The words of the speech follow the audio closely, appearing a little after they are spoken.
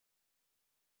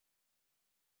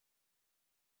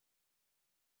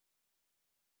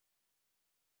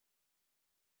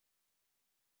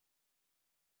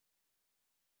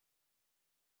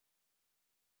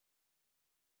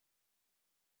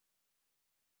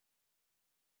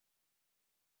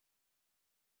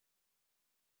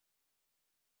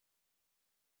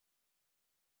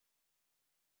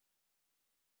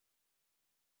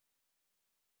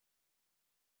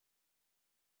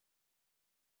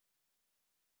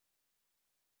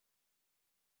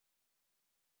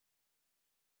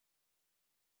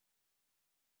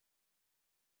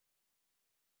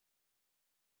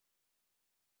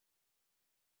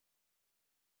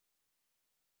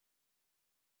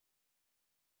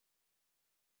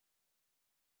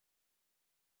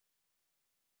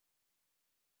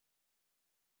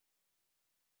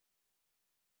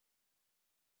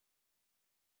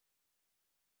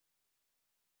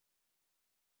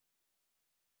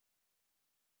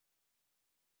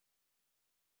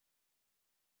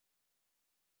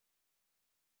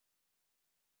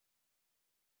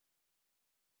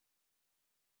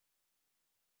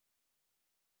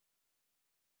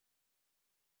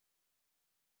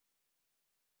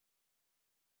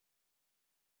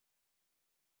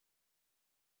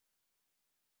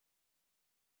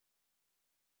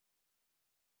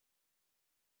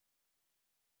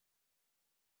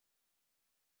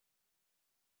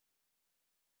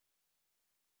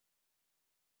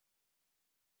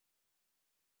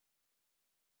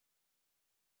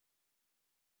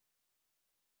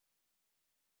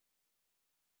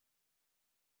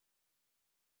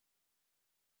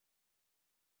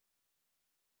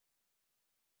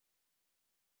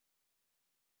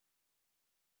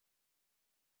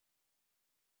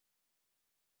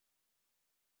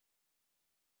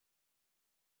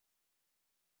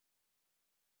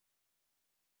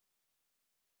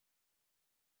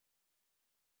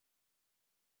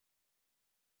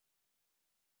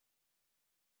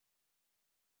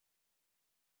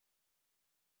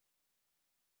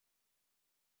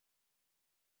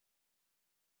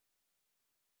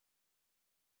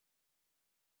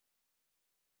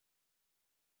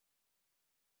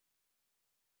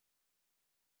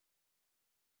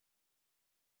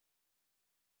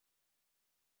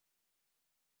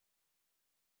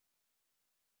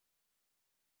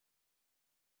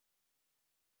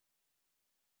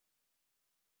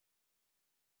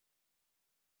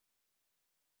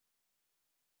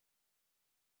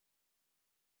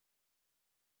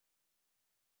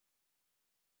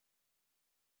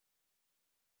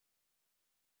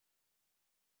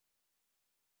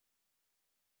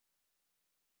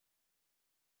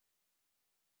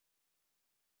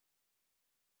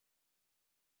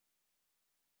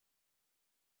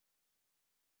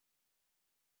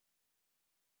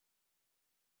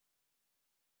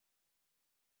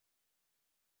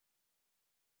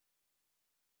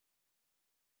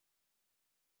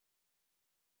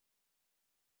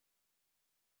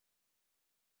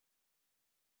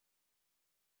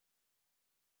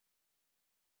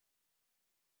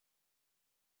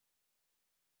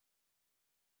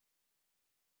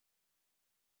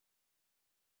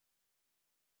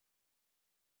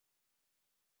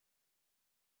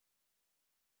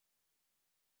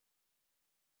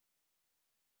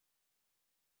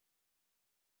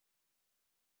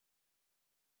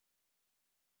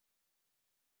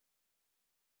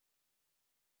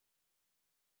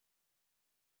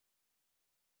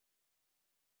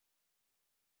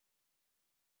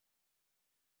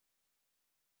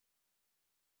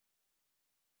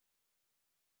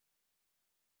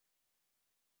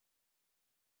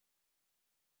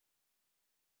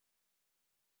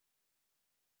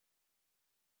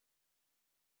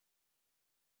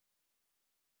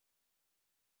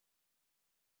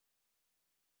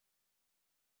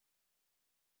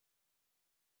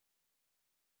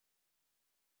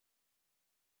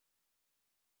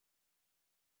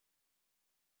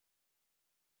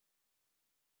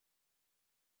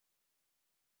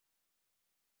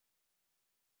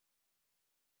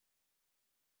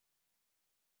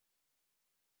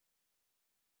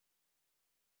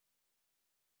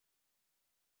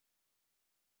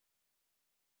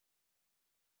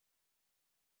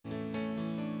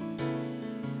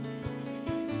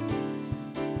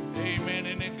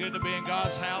good to be in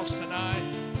God's house tonight.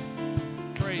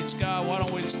 Praise God. Why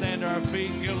don't we stand to our feet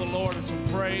and give the Lord some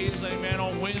praise. Amen.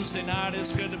 On Wednesday night,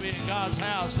 it's good to be in God's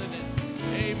house, isn't it?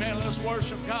 Amen. Let's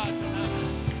worship God tonight.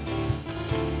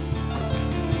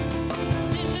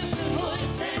 Lift up your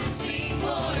voice and sing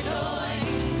for joy.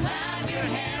 Clap your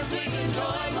hands, make a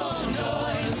joyful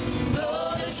noise.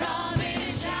 Blow the trumpet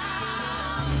and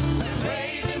shout. We're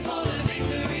praising for the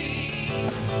victory.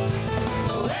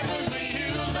 The weapons we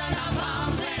use are not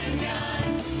bombs and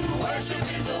guns. Worship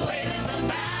is the way that the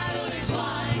battle is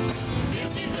won.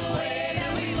 This is the way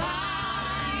that we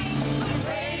fight. We're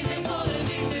praising for the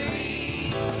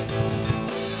victory.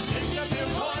 Lift up your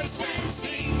voice and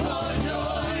sing for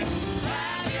joy.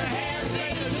 Clap your hands,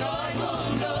 make a joyful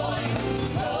noise.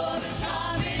 Blow the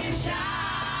trumpet and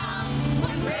shout.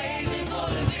 We're praising for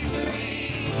the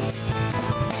victory.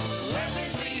 The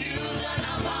weapons we use are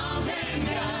not bombs and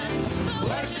guns.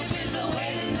 Worship is the way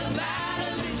that the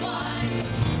battle is won.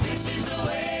 This is the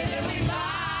way that we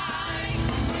fight.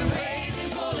 We're praising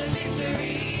for the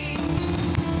victory.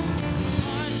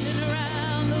 Marching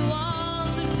around the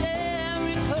walls of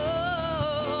Jericho.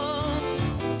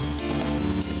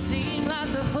 It seemed like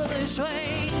a foolish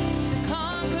way to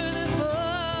conquer the foe.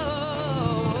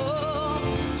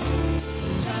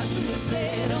 Joshua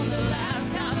said on the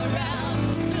last time around,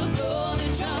 we'll blow the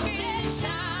trumpet and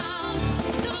shout.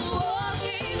 The walls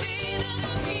came in and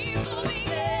the people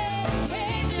began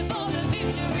praising for the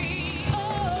victory.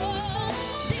 Oh,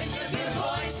 lift up your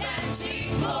voice and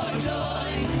sing for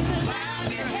joy. Clap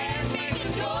your hands, make a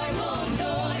joyful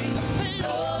noise.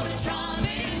 Blow the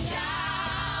trumpet and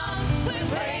shout. We're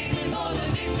praising for the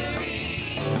victory.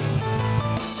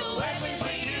 The weapons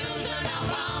we use are not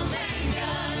bombs and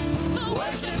guns. But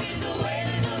worship is the way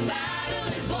that the battle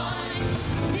is won.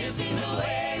 This is the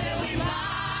way that we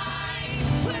fight.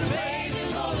 We're praising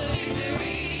for the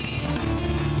victory.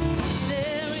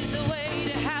 There is a way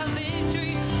to have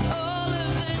victory all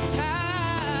of the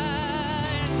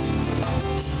time.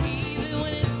 Even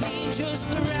when it seems you're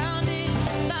surrounded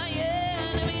by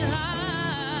enemy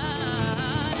lines.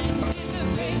 If you're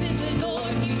praising the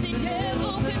Lord, you see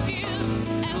devil confused,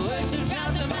 and worship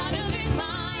drives him out of his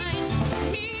mind.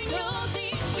 He knows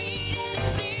he's beat and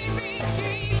he's in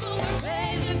retreat, but we're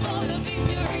praising for the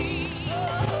victory.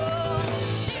 Oh,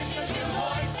 lift up your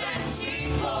voice and sing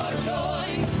for joy.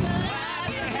 Clap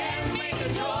your hands, make a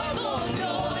joyful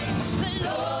noise.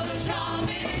 Blow the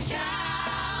trumpet and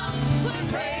shout. We're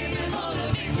praising for the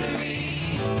victory.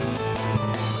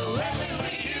 The weapons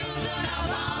we use are not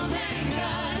bombs and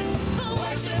guns. But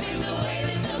worship is the way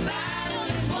that the battle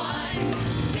is won.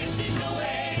 This is the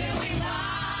way that we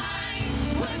fight.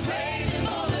 We're praising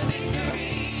for the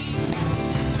victory.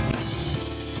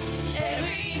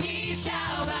 Every knee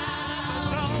shall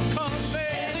bow. Don't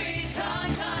confess Every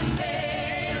tongue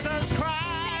confess. Jesus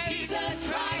Christ. Jesus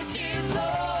Christ is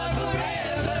Lord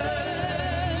forever.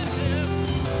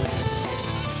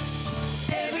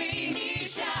 Every knee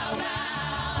shall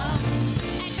bow,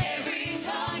 and every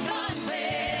tongue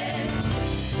confess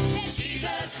that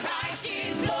Jesus Christ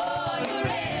is Lord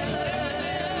forever.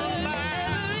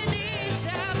 Every knee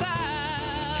shall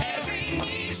bow, every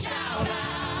knee shall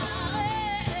bow,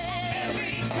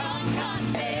 every tongue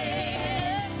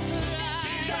confess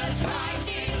Jesus Christ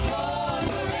is Lord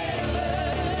forever.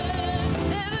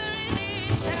 Every knee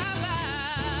shall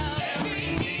bow, every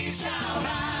knee shall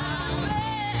bow,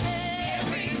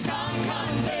 every tongue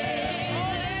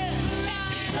confess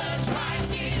Jesus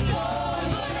Christ is Lord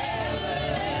forever.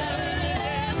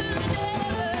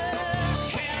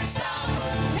 Can't stop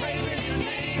praising His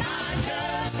name. I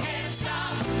just can't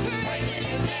stop praising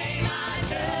His name. I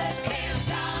just can't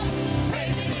stop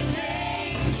praising His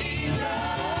name. Jesus,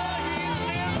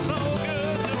 So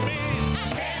good to me. I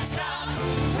can't stop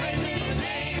praising His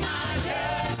name. I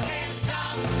just can't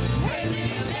stop praising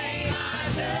His name. I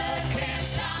just can't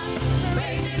stop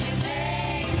praising His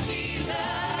name. Jesus,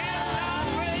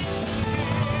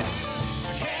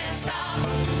 can't stop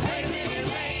praising His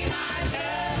name. I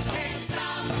just can't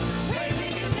stop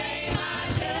praising His name. I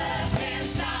just can't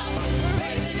stop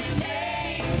praising His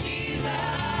name. Jesus,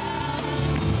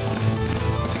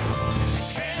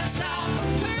 can't stop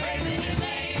praising His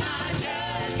name. I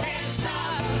just can't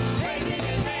stop praising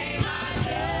His name. I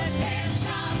just can't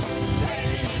stop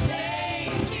praising His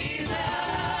name. Jesus.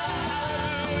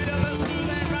 Hallelujah. Let's do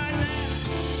that right now.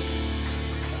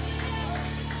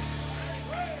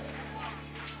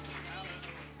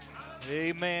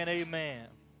 Amen, amen.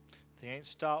 They ain't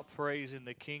stopped praising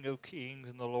the King of Kings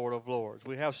and the Lord of Lords.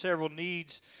 We have several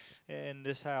needs in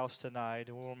this house tonight,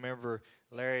 and we'll remember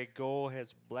Larry Gold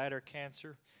has bladder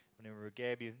cancer. Remember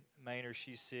Gabby Maynard,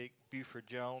 she's sick. Buford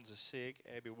Jones is sick.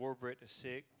 Abby Warbritt is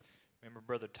sick. Remember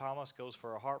Brother Thomas goes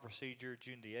for a heart procedure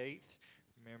June the 8th.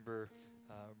 Remember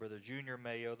Brother Junior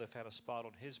Mayo, they found a spot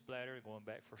on his bladder and going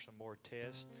back for some more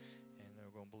tests. And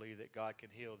we're going to believe that God can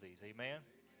heal these. Amen?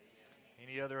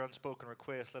 Any other unspoken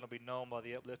requests, let them be known by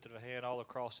the uplifted of a hand all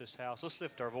across this house. Let's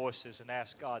lift our voices and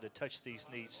ask God to touch these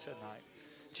needs tonight.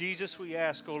 Jesus, we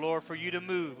ask, O Lord, for you to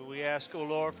move. We ask, O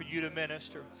Lord, for you to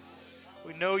minister.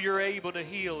 We know you're able to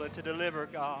heal and to deliver,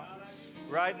 God.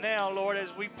 Right now, Lord, as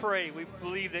we pray, we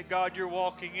believe that, God, you're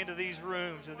walking into these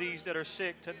rooms of these that are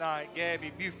sick tonight,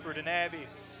 Gabby, Buford, and Abby.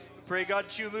 We pray, God,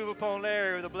 that you move upon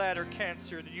Larry with the bladder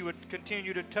cancer, that you would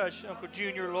continue to touch Uncle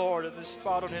Junior, Lord, and the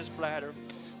spot on his bladder.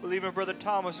 Believing Brother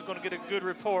Thomas is going to get a good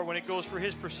report when he goes for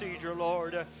his procedure,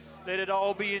 Lord. Let it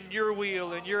all be in your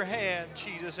will, in your hand,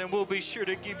 Jesus, and we'll be sure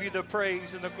to give you the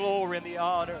praise and the glory and the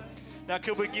honor. Now,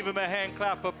 could we give him a hand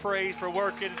clap of praise for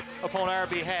working upon our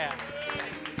behalf?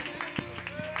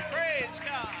 Praise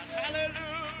God.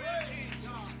 Hallelujah, Jesus.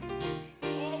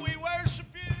 Oh, we worship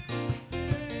you.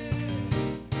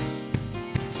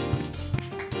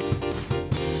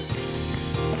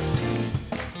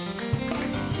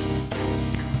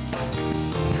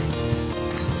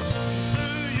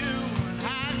 Through you, and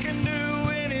I can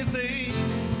do anything,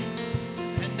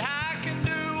 and I can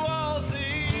do all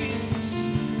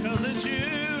things, 'cause it's you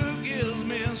who gives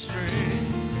me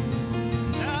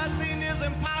strength. Nothing is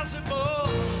impossible.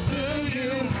 Through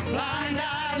you, blind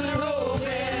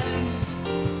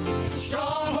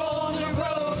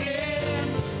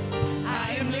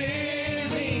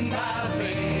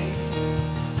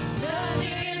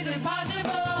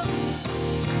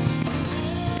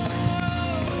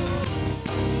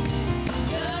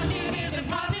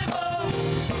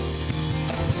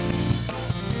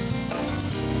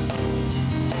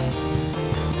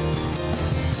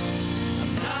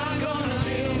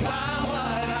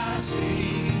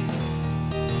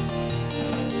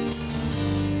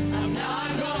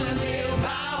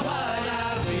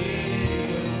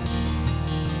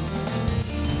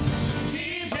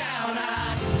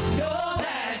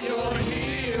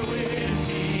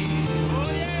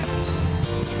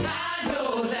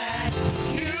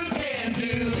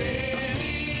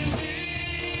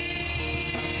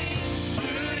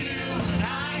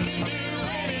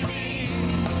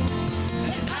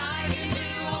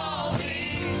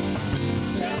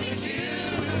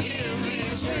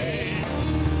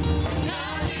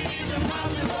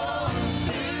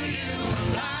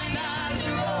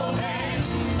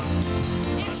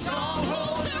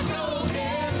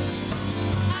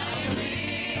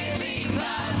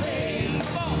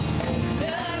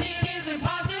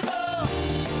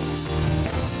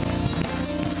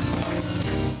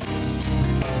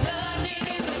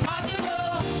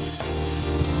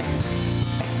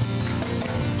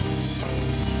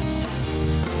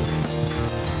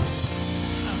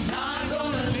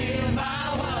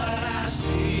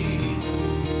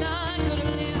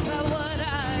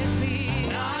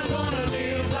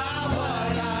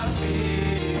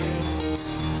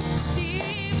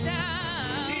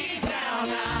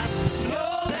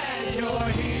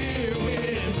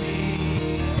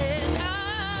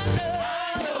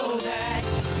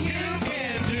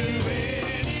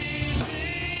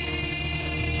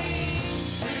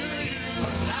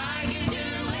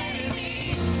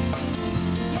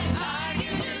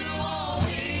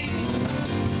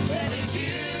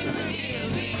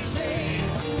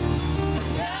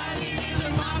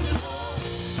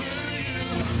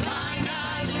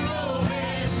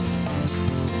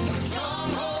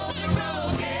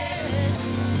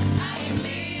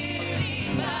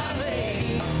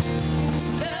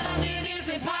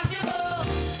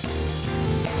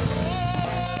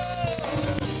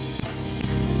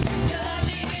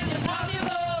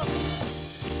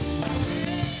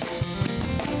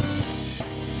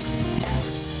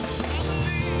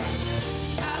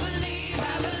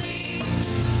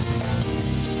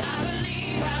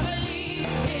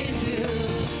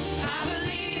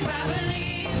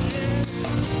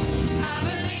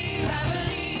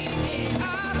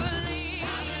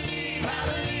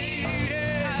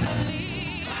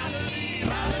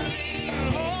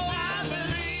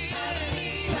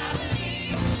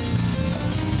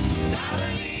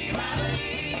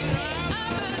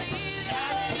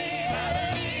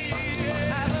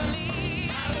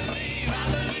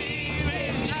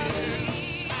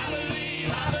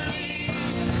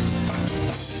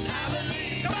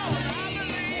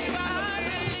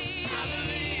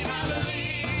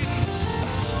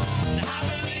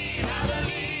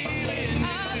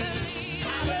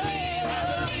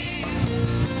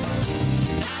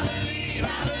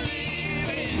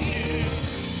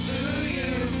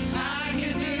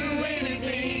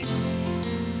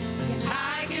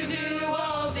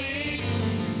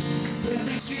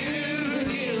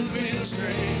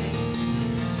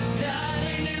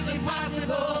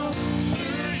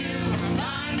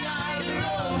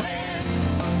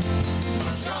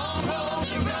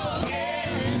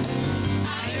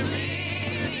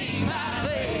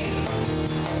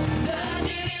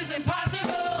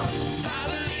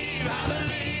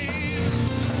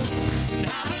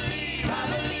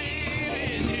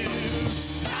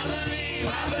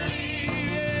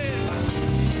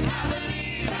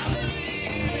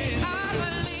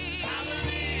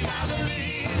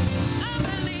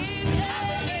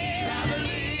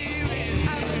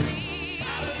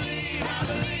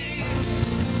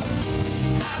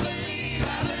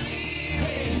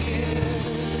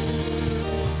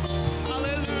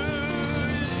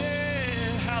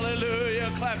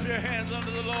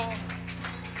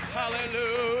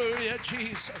Hallelujah,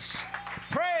 Jesus.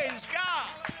 Praise God.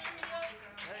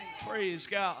 Praise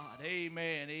God.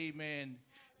 Amen. Amen.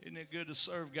 Isn't it good to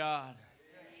serve God?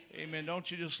 Amen. Don't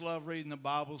you just love reading the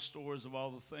Bible stories of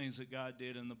all the things that God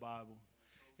did in the Bible?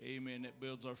 Amen. It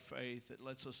builds our faith. It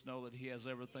lets us know that he has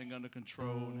everything under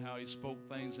control and how he spoke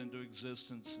things into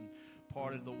existence and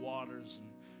parted the waters and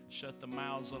shut the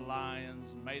mouths of lions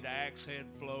and made an axe head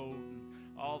float and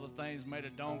all the things, made a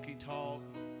donkey talk.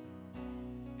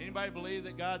 Anybody believe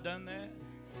that God done that?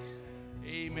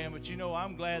 Amen. But you know,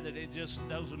 I'm glad that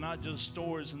those are not just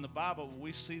stories in the Bible, but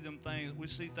we see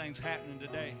things happening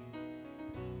today.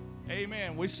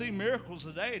 Amen. We see miracles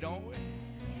today, don't we?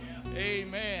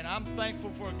 Amen. I'm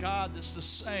thankful for a God that's the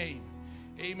same.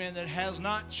 Amen. That has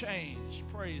not changed.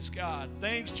 Praise God.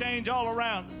 Things change all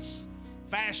around us.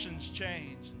 Fashions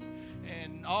change.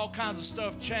 And all kinds of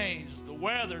stuff changes. The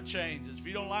weather changes. If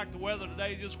you don't like the weather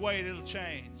today, just wait. It'll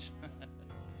change.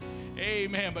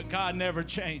 Amen. But God never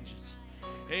changes.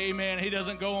 Amen. He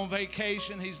doesn't go on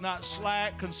vacation. He's not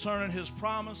slack concerning his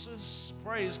promises.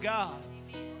 Praise God.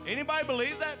 Anybody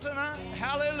believe that tonight?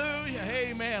 Hallelujah.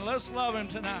 Amen. Let's love him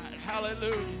tonight.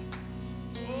 Hallelujah.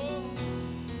 Oh.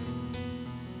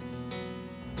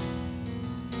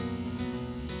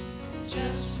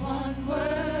 Just one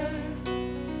word,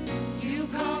 you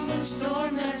calm the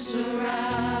storm that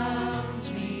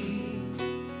surrounds me.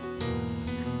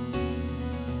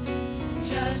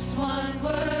 Just one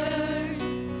word,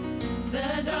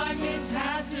 the darkness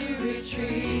has to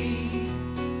retreat.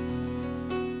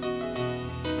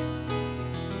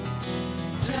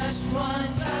 Just one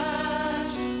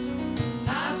touch,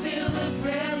 I feel the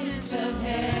presence of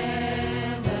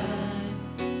heaven.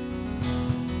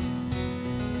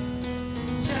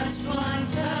 Just one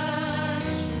touch,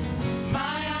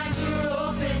 my eyes are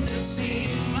open to see.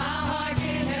 My heart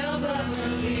can't help but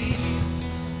believe.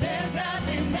 There's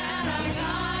nothing that our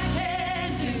God can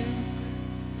do.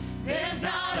 There's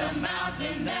not a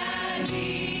mountain that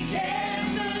he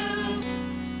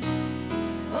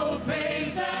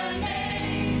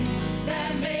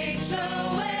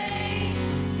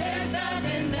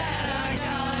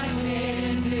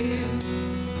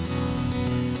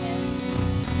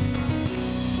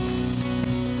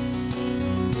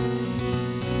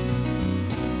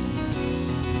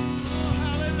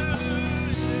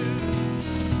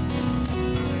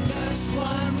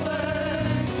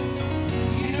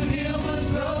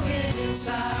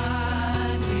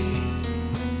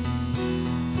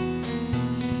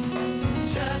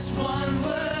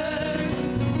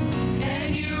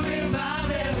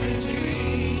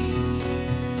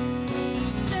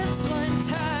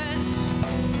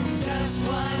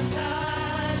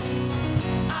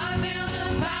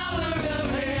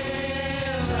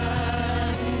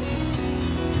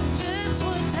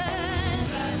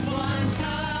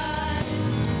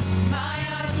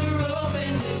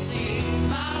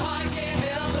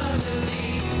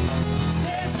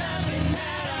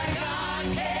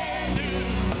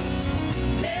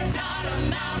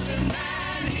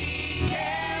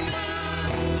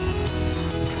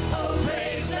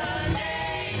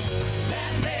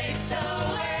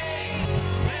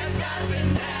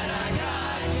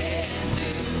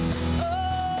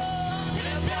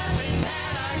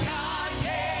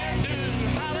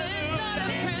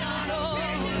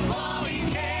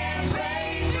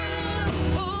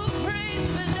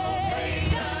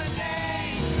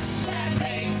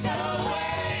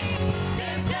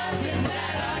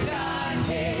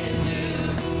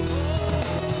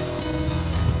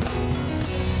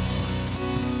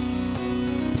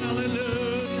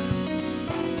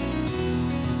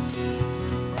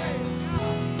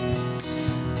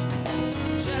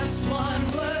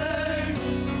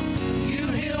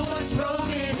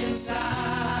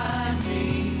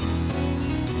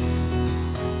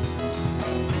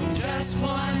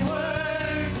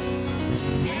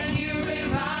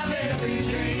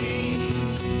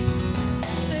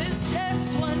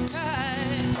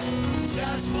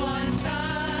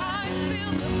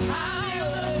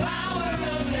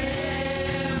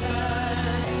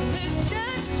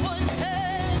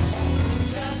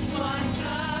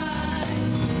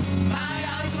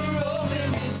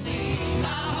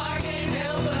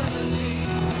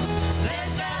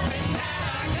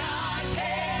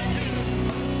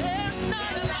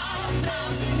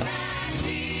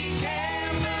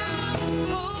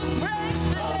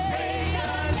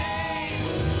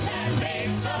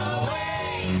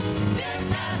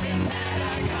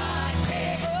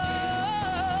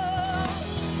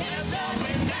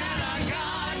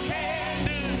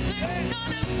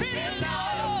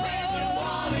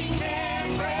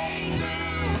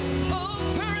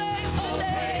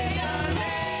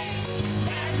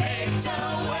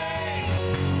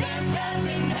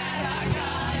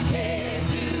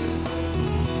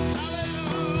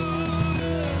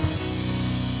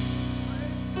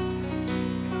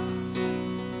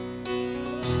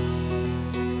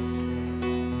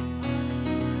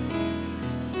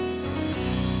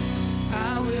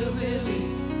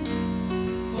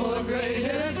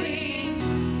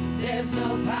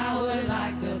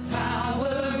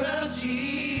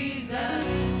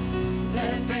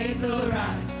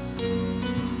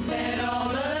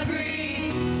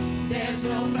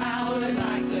no power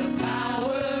like the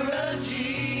power of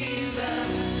Jesus.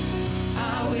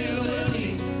 I will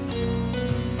believe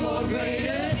for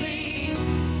greater things.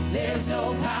 There's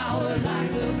no power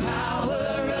like the power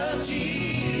of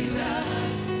Jesus.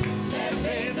 Let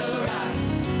faith arise.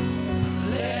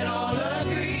 Let all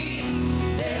agree.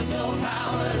 There's no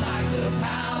power like the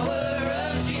power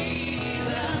of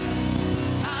Jesus.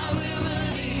 I will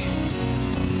believe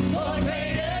for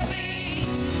greater things.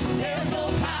 There's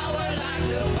no power like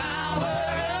the power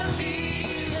of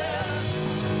Jesus.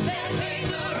 Let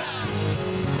faith arise.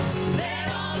 Let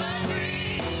all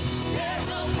agree. There's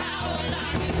no power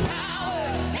like His power.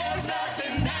 There's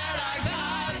nothing that our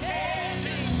God can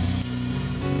do.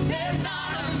 There's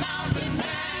not a mountain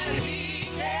that He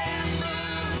can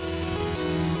move.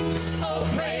 Oh,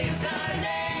 praise the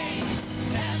name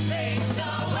that makes a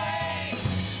way.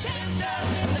 There's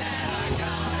nothing that our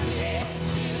God can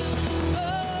do.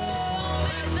 Oh,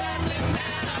 there's nothing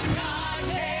that our God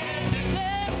can do.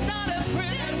 There's not a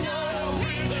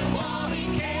prison wall He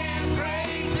can't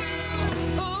break through.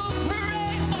 Oh,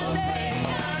 praise the name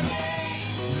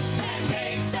that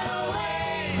makes a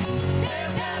way.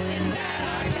 There's nothing that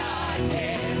our God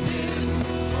can do.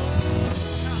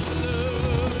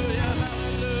 Hallelujah,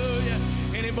 hallelujah.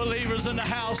 Any believers in the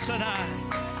house tonight?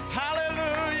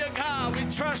 Hallelujah, God, we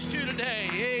trust you today.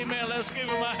 Amen. Let's give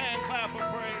him a hand clap of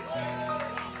praise.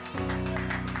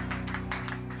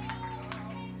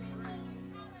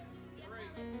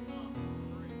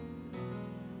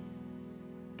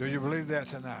 Do you believe that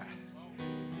tonight?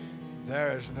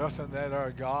 There is nothing that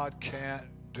our God can't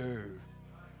do.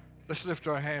 Let's lift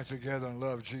our hands together and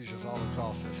love Jesus all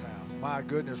across this house. My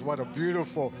goodness, what a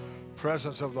beautiful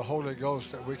presence of the Holy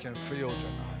Ghost that we can feel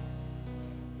tonight.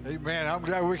 Amen. I'm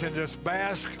glad we can just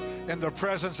bask in the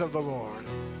presence of the Lord.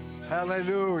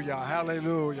 Hallelujah,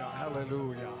 hallelujah,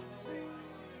 hallelujah.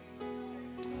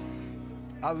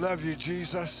 I love you,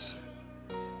 Jesus.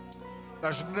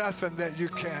 There's nothing that you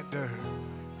can't do.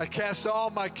 I cast all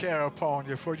my care upon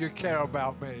you, for you care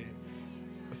about me.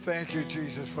 Thank you,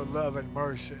 Jesus, for love and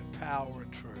mercy and power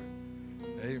and truth.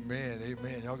 Amen,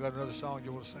 amen. Y'all got another song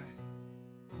you want to sing?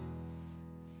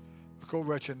 Look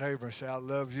over at your neighbor and say, I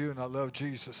love you and I love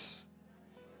Jesus.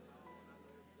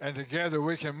 And together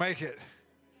we can make it.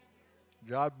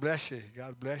 God bless you.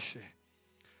 God bless you.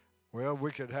 Well,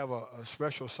 we could have a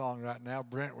special song right now.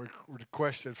 Brent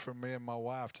requested for me and my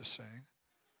wife to sing.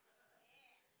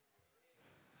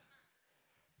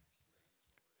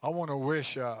 I want to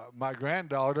wish my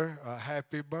granddaughter a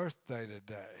happy birthday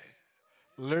today.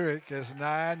 Lyric is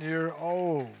 9 years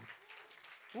old.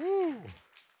 Woo!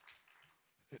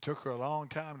 It took her a long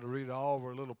time to read all of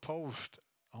her little posts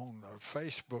on her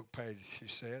Facebook page, she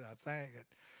said. I think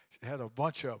she had a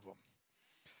bunch of them.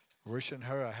 Wishing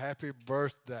her a happy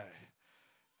birthday.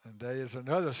 And today is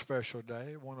another special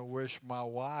day. I want to wish my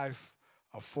wife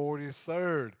a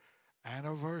 43rd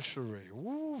anniversary.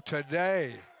 Woo,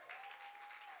 today.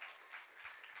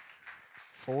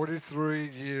 43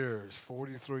 years,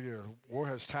 43 years. Where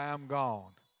has time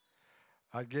gone?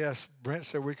 I guess Brent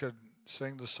said we could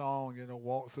sing the song,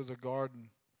 walk through the garden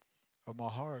of my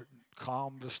heart,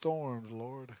 calm the storms,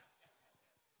 Lord.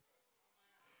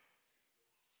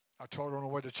 I told her on the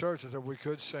way to church, I said we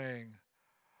could sing,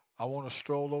 I want to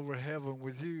stroll over heaven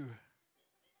with you.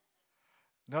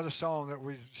 Another song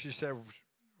that she said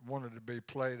wanted to be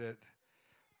played at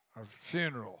our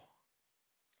funeral.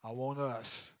 I want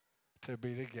us to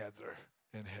be together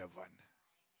in heaven.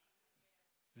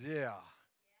 Yeah.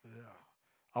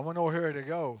 I want no hurry to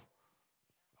go.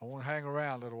 I want to hang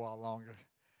around a little while longer.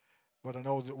 But I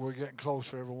know that we're getting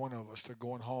closer, every one of us, to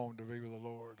going home to be with the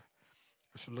Lord.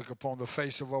 As we look upon the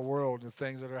face of our world and the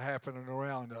things that are happening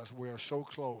around us, we are so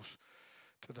close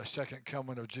to the second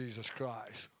coming of Jesus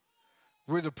Christ.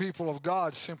 We, the people of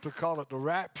God, simply call it the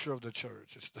rapture of the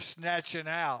church. It's the snatching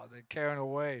out, the carrying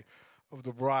away of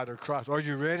the bride of Christ. Are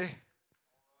you ready?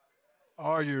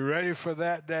 Are you ready for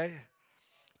that day?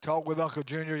 Talked with Uncle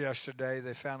Junior yesterday.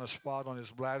 They found a spot on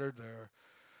his bladder. They're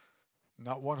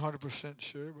not 100%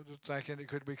 sure, but they're thinking it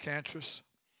could be cancerous.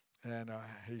 And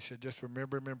he said, just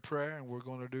remember him in prayer, and we're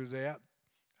going to do that.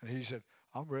 And he said,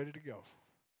 I'm ready to go.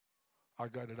 I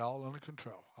got it all under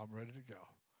control. I'm ready to go.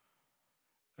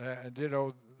 And,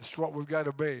 that's what we've got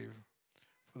to be.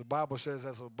 For the Bible says,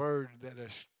 as a bird that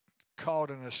is caught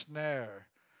in a snare,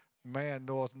 man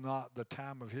knoweth not the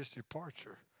time of his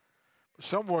departure. But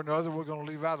somewhere or another, we're going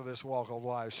to leave out of this walk of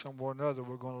life. Somewhere or another,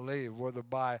 we're going to leave, whether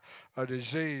by a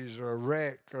disease or a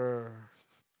wreck or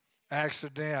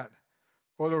accident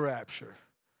or the rapture.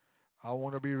 I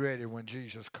want to be ready when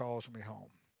Jesus calls me home.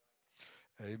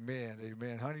 Amen,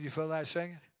 amen. Honey, you feel like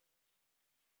singing?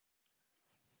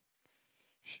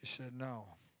 She said no.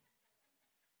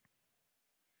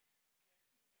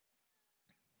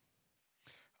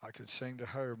 I could sing to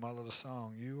her my little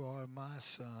song, you are my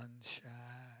sunshine,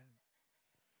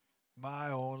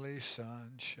 my only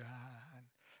sunshine.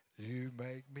 You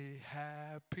make me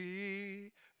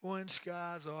happy when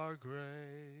skies are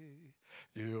gray.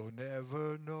 You'll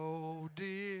never know,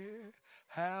 dear,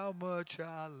 how much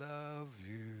I love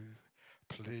you.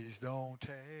 Please don't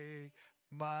take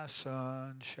my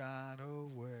sunshine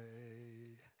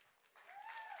away.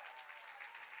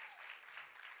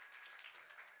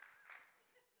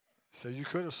 So you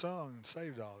could have sung and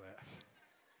saved all that.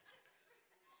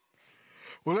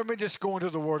 Well, let me just go into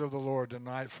the word of the Lord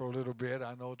tonight for a little bit.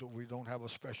 I know that we don't have a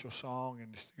special song,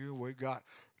 and we've got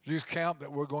youth camp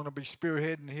that we're going to be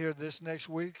spearheading here this next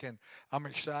week, and I'm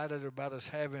excited about us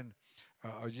having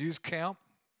a youth camp.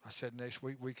 I said next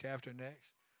week, week after next.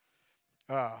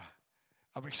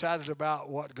 I'm excited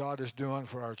about what God is doing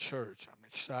for our church. I'm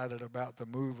excited about the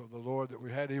move of the Lord that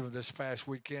we had even this past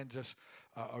weekend. Just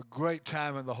a great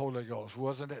time in the Holy Ghost,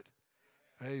 wasn't it?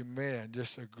 Amen.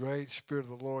 Just a great Spirit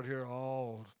of the Lord here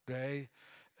all day.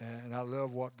 And I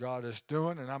love what God is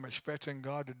doing, and I'm expecting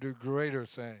God to do greater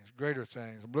things, greater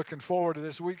things. I'm looking forward to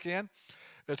this weekend.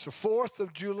 It's the 4th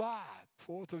of July,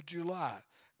 4th of July.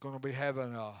 Going to be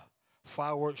having a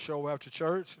fireworks show after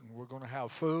church, and we're going to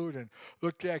have food. And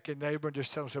look at your neighbor and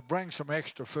just tell them, bring some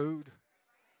extra food.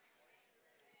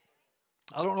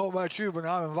 I don't know about you, but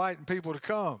I'm inviting people to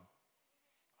come.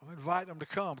 I'm inviting them to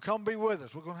come. Come be with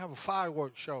us. We're going to have a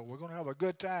fireworks show. We're going to have a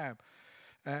good time.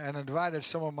 And I invited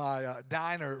some of my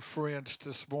diner friends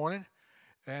this morning,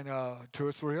 and 2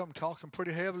 or 3 of them talking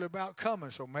pretty heavily about coming.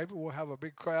 So maybe we'll have a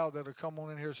big crowd that'll come on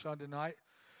in here Sunday night,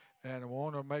 and I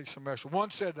want to make some extra.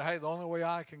 One said, hey, the only way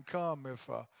I can come if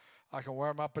I can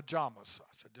wear my pajamas.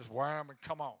 I said, just wear them and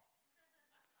come on.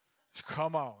 Just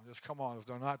come on. Just come on. If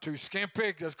they're not too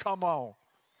skimpy, just come on.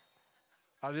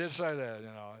 I did say that,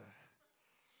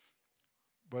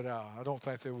 But I don't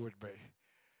think they would be.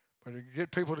 But to get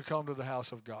people to come to the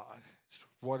house of God, it's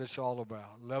what it's all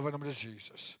about, loving them to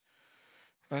Jesus.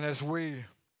 And as we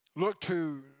look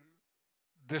to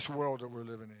this world that we're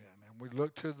living in, and we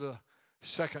look to the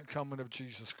second coming of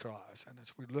Jesus Christ, and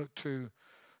as we look to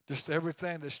just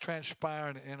everything that's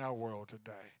transpiring in our world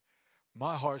today,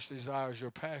 my heart's desire as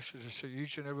your pastor is to see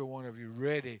each and every one of you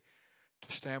ready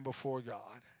to stand before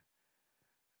God.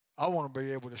 I want to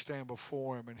be able to stand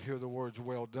before him and hear the words,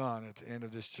 well done, at the end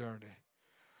of this journey.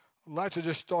 I'd like to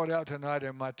just start out tonight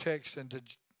in my text into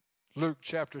Luke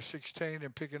chapter 16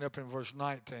 and picking up in verse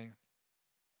 19.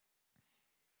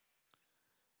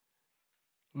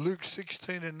 Luke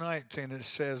 16 and 19, it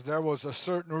says, there was a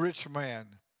certain rich man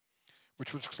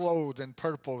which was clothed in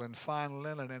purple and fine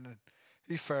linen, and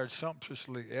he fared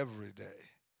sumptuously every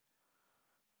day.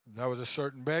 There was a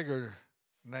certain beggar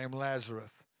named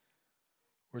Lazarus,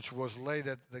 which was laid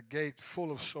at the gate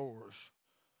full of sores,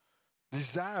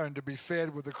 desiring to be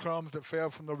fed with the crumbs that fell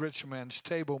from the rich man's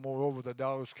table. Moreover, the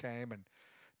dogs came and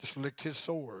just licked his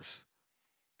sores.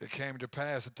 It came to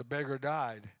pass that the beggar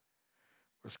died,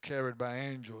 was carried by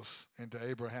angels into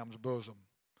Abraham's bosom.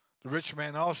 The rich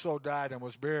man also died and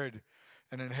was buried,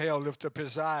 and in hell lift up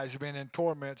his eyes, being in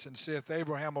torments, and seeth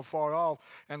Abraham afar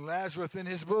off, and Lazarus in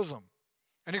his bosom.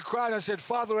 And he cried and said,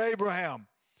 Father Abraham,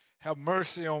 have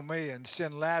mercy on me, and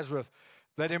send Lazarus,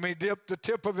 that he may dip the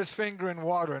tip of his finger in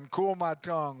water and cool my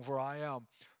tongue, for I am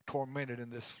tormented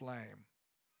in this flame.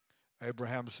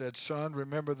 Abraham said, Son,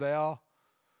 remember thou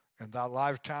in thy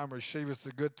lifetime receivest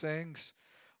the good things,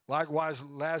 likewise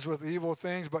Lazarus evil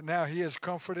things, but now he is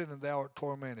comforted and thou art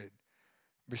tormented.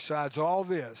 Besides all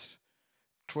this,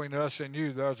 between us and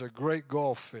you there's a great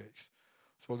gulf fixed,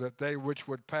 so that they which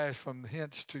would pass from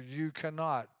hence to you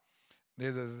cannot,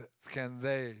 neither can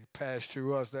they pass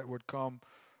to us that would come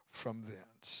from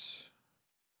thence.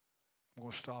 I'm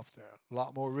going to stop there. A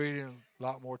lot more reading, a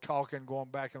lot more talking, going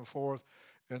back and forth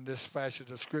in this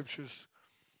passage of scriptures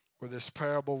with this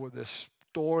parable, with this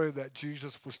story that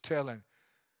Jesus was telling.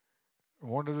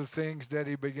 One of the things that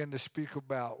he began to speak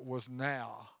about was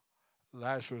now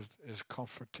Lazarus is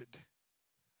comforted.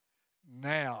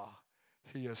 Now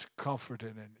he is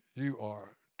comforted and you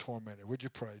are tormented. Would you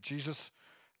pray? Jesus,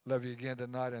 love you again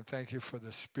tonight, and thank you for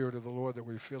the Spirit of the Lord that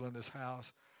we feel in this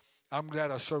house. I'm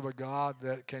glad I serve a God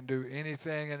that can do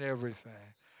anything and everything.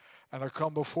 And I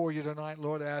come before you tonight,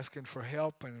 Lord, asking for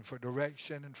help and for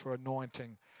direction and for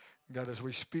anointing. God, as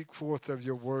we speak forth of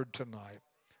your word tonight,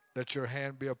 let your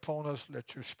hand be upon us.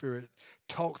 Let your Spirit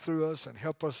talk through us and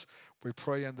help us. We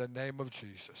pray in the name of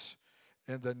Jesus.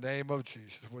 In the name of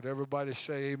Jesus. Would everybody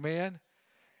say amen?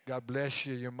 God bless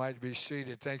you. You might be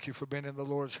seated. Thank you for being in the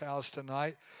Lord's house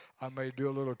tonight. I may do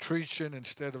a little preaching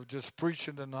instead of just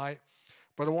preaching tonight,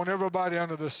 but I want everybody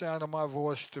under the sound of my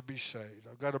voice to be saved.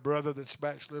 I've got a brother that's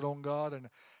backslid on God, and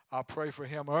I pray for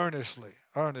him earnestly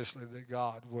that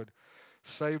God would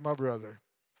save my brother,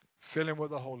 fill him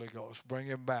with the Holy Ghost, bring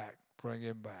him back.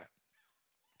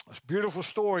 It's a beautiful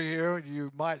story here.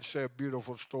 You might say a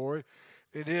beautiful story.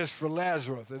 It is for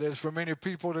Lazarus. It is for many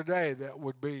people today that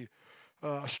would be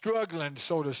struggling,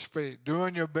 so to speak,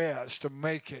 doing your best to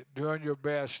make it, doing your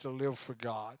best to live for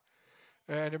God.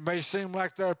 And it may seem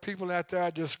like there are people out there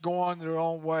just going their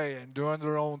own way and doing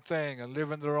their own thing and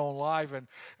living their own life,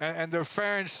 and they're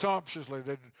faring sumptuously.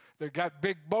 They've got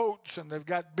big boats and they've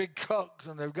got big trucks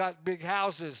and they've got big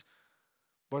houses,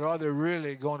 but are they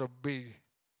really going to be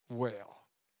well?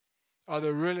 Are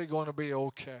they really going to be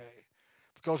okay?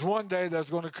 Because one day there's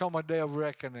going to come a day of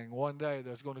reckoning. One day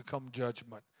there's going to come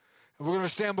judgment. And we're going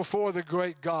to stand before the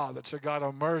great God that's a God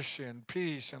of mercy and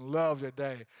peace and love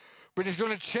today. But he's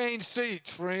going to change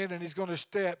seats, friend, and he's going to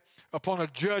step upon a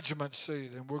judgment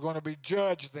seat, and we're going to be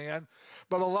judged then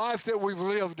by the life that we've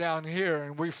lived down here.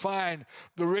 And we find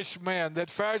the rich man that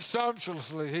fared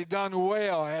sumptuously. He done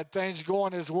well, had things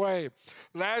going his way.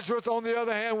 Lazarus, on the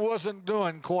other hand, wasn't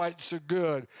doing quite so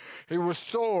good. He was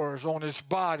sores on his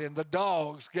body, and the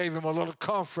dogs gave him a little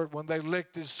comfort when they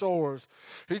licked his sores.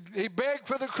 He begged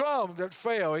for the crumbs that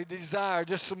fell. He desired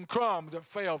just some crumbs that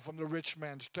fell from the rich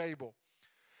man's table.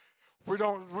 We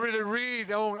don't really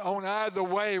read on either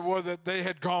way whether they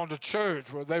had gone to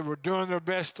church, where they were doing their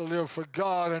best to live for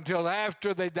God until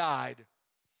after they died.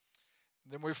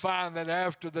 Then we find that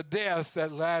after the death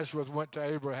that Lazarus went to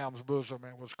Abraham's bosom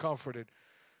and was comforted.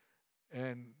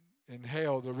 And in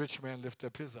hell, the rich man lifted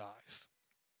up his eyes.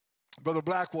 Brother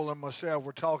Blackwell and myself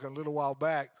were talking a little while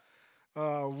back.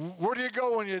 Where do you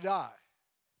go when you die?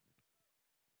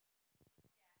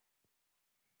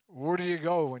 Where do you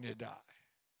go when you die?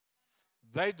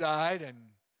 They died, and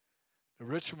the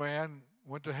rich man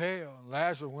went to hell, and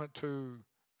Lazarus went to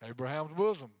Abraham's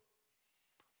bosom.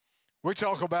 We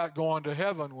talk about going to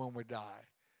heaven when we die.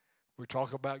 We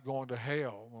talk about going to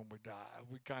hell when we die.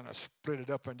 We kind of split it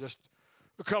up in just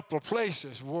a couple of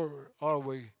places. Where are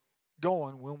we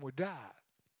going when we die?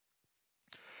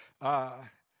 I've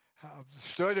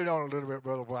studied on it a little bit,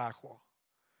 Brother Blackwell.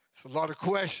 It's a lot of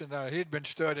questions there. He'd been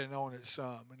studying on it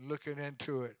some and looking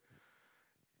into it.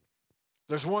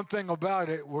 There's one thing about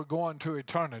it, we're going to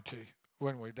eternity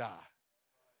when we die.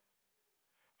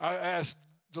 As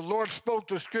the Lord spoke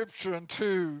the scripture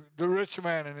unto the rich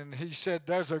man, and he said,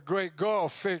 there's a great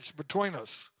gulf fixed between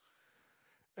us.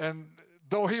 And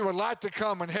though he would like to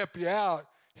come and help you out,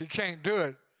 he can't do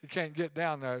it. He can't get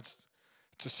down there.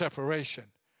 It's a separation.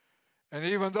 And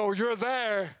even though you're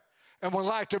there and would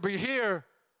like to be here,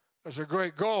 there's a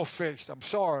great gulf fixed. I'm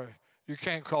sorry, you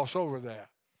can't cross over that.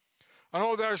 I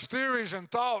know there's theories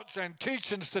and thoughts and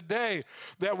teachings today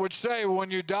that would say when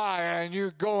you die and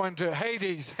you go into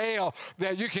Hades, hell,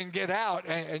 that you can get out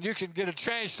and you can get a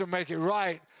chance to make it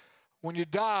right. When you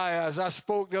die, as I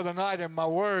spoke the other night in my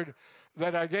word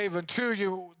that I gave unto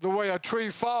you, the way a tree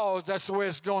falls, that's the way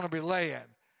it's going to be laying.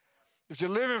 If you're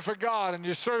living for God and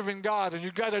you're serving God and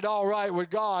you got it all right with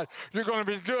God, you're going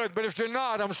to be good. But if you're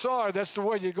not, I'm sorry, that's the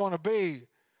way you're going to be.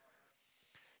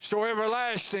 So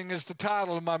everlasting is the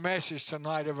title of my message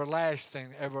tonight. Everlasting,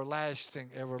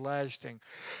 everlasting, everlasting.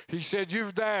 He said,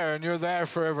 you're there and you're there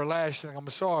for everlasting. I'm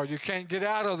sorry, you can't get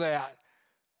out of that.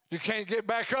 You can't get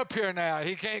back up here now.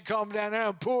 He can't come down there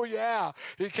and pull you out.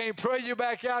 He can't pray you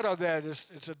back out of that.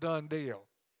 It's a done deal.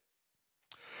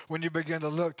 When you begin to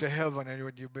look to heaven and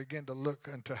when you begin to look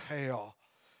into hell,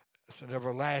 it's an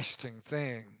everlasting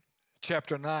thing.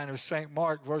 Chapter 9 of St.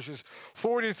 Mark, verses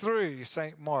 43,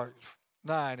 St. Mark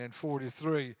 9 and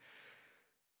 43.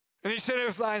 And he said,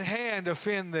 if thine hand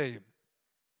offend thee,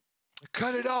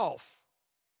 cut it off.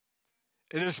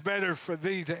 It is better for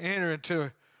thee to enter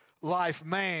into life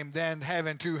maimed than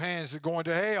having two hands to go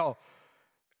into hell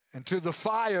and to the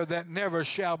fire that never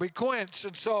shall be quenched.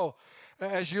 And so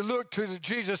as you look to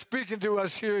Jesus speaking to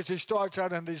us here as he starts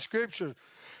out in these scriptures,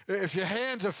 if your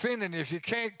hand's offending, if you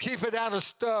can't keep it out of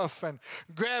stuff and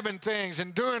grabbing things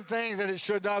and doing things that it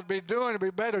should not be doing, it'd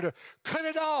be better to cut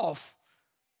it off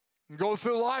and go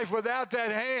through life without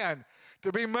that hand,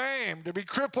 to be maimed, to be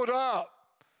crippled up,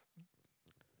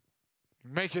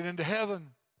 make it into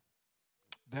heaven,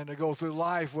 than to go through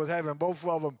life with having both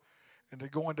of them and to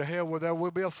go into hell where there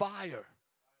will be a fire.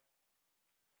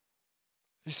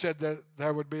 He said that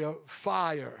there would be a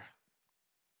fire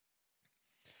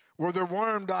where the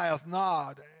worm dieth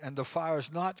not, and the fire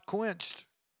is not quenched.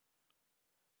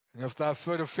 And if thy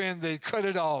foot offend thee, cut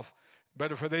it off.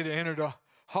 Better for thee to enter the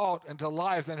halt into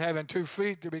life than having 2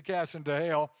 feet to be cast into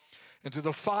hell, into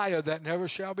the fire that never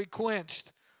shall be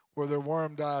quenched, where the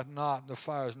worm dieth not and the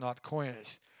fire is not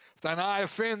quenched. If thine eye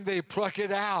offend thee, pluck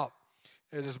it out.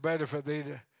 It is better for thee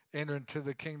to enter into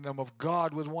the kingdom of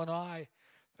God with 1 eye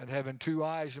than having 2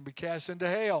 eyes and be cast into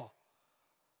hell,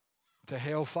 to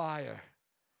hell fire,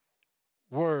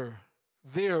 where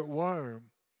their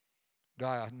worm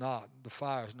dieth not, the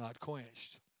fire is not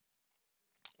quenched.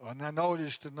 And I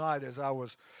noticed tonight as I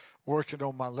was working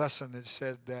on my lesson, it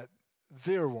said that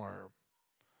their worm.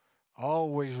 I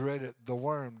always read it, the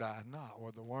worm died not,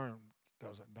 or the worm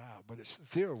doesn't die, but it's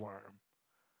their worm.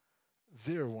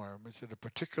 Their worm. Is it a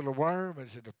particular worm?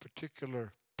 Is it a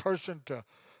particular person to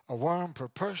a worm per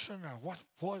person? Or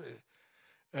what?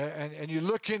 And you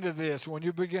look into this, when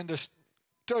you begin to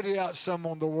study out some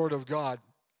on the Word of God,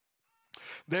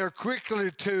 they're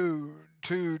quickly to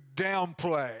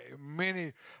downplay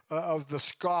many of the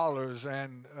scholars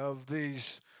and of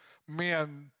these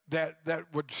men that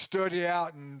would study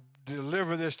out and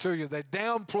deliver this to you. They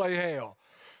downplay hell.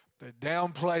 They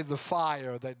downplay the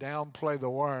fire. They downplay the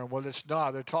worm. Well, it's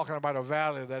not. They're talking about a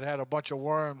valley that had a bunch of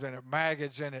worms in it,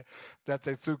 maggots in it, that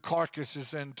they threw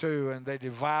carcasses into and they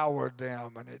devoured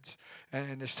them.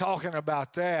 And it's talking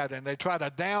about that. And they try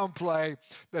to downplay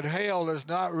that hell is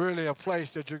not really a place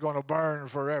that you're going to burn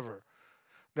forever.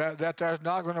 That there's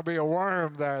not going to be a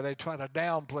worm there. They try to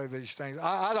downplay these things.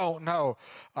 I don't know.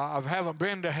 I haven't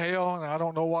been to hell, and I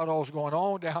don't know what all's going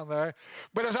on down there.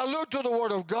 But as I look to the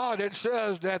Word of God, it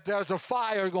says that there's a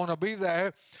fire going to be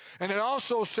there. And it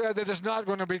also said that it's not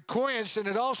going to be quenched. And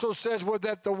it also says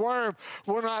that the worm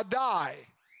will not die.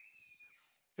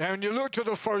 And when you look to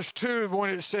the first 2, when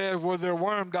it says, where their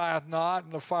worm dieth not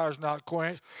and the fire is not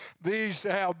quenched, these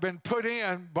have been put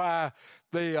in by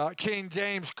the King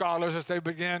James scholars as they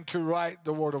began to write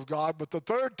the Word of God. But the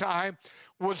 3rd time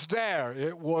was there.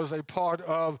 It was a part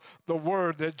of the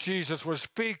Word that Jesus was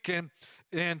speaking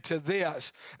into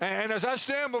this. And as I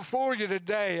stand before you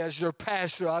today as your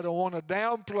pastor, I don't want to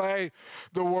downplay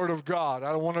the Word of God.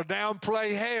 I don't want to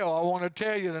downplay hell. I want to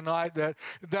tell you tonight that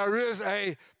there is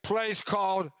a place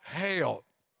called hell.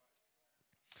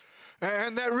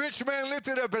 And that rich man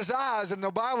lifted up his eyes, and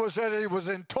the Bible said he was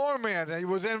in torment, and he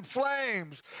was in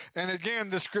flames. And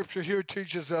again, the scripture here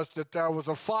teaches us that there was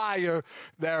a fire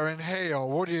there in hell.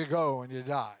 Where do you go when you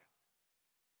die?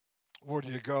 Where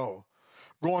do you go?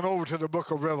 Going over to the book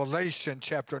of Revelation,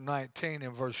 chapter 19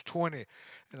 and verse 20,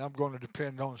 and I'm going to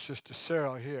depend on Sister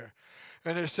Sarah here.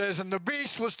 And it says, and the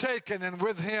beast was taken, and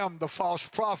with him the false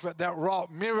prophet that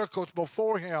wrought miracles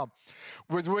before him,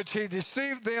 with which he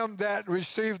deceived them that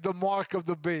received the mark of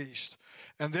the beast,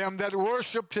 and them that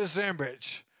worshipped his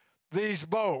image. These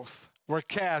both were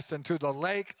cast into the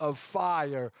lake of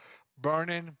fire,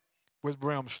 burning with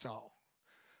brimstone.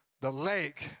 The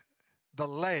lake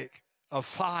of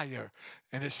fire,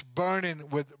 and it's burning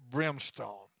with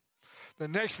brimstone. The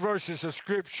next verses of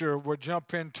Scripture will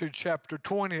jump into chapter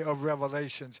 20 of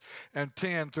Revelations and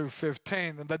 10 through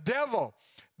 15. And the devil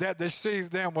that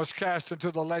deceived them was cast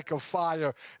into the lake of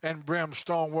fire and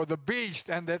brimstone, where the beast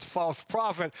and that false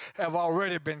prophet have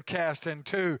already been cast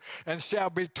into, and shall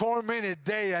be tormented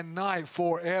day and night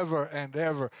forever and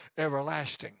ever,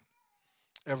 everlasting.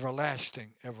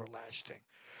 Everlasting, everlasting.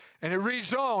 And it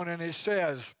reads on, and it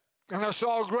says, and I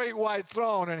saw a great white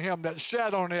throne, and him that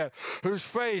sat on it, whose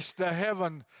face the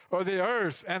heaven, or the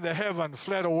earth and the heaven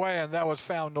fled away, and there was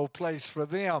found no place for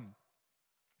them.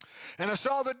 And I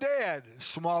saw the dead,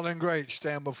 small and great,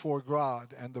 stand before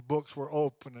God, and the books were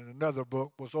open, and another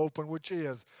book was open, which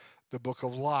is the book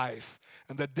of life.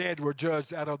 And the dead were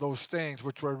judged out of those things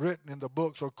which were written in the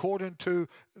books according to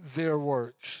their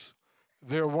works.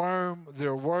 Their worm,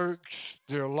 their works,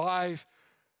 their life,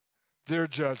 their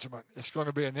judgment. It's going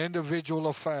to be an individual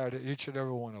affair to each and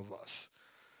every one of us.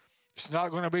 It's not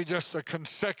going to be just a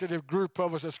consecutive group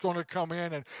of us that's going to come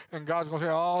in and God's going to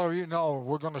say, all of you, no,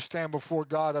 we're going to stand before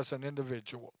God as an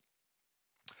individual.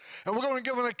 And we're going to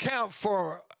give an account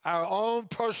for our own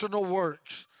personal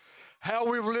works, how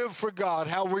we've lived for God,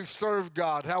 how we've served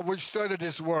God, how we've studied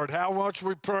His Word, how much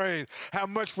we prayed, how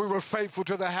much we were faithful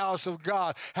to the house of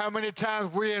God, how many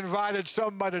times we invited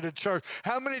somebody to church,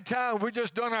 how many times we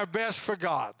just done our best for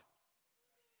God.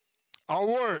 Our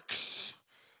works.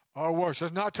 Our works.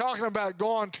 It's not talking about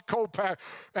going to co-pack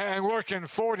and working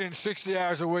 40 and 60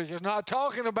 hours a week. It's not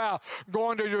talking about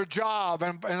going to your job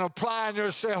and applying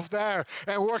yourself there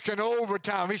and working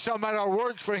overtime. He's talking about our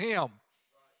works for Him.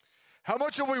 How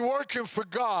much are we working for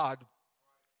God?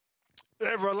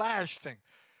 Everlasting.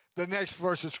 The next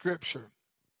verse of Scripture.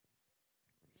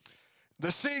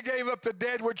 The sea gave up the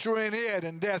dead which were in it,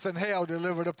 and death and hell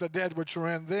delivered up the dead which were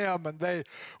in them, and they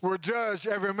were judged,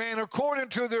 every man according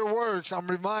to their works. I'm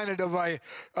reminded of a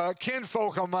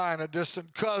kinfolk of mine, a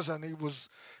distant cousin. He was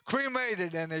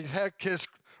cremated, and he had his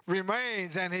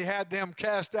remains, and he had them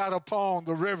cast out upon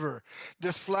the river,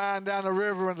 just flying down the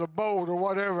river in the boat or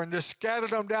whatever, and just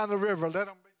scattered them down the river. Let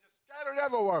them be scattered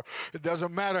everywhere. It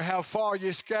doesn't matter how far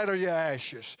you scatter your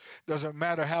ashes. Doesn't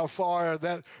matter how far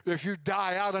that, if you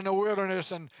die out in the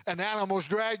wilderness and animals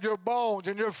drag your bones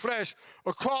and your flesh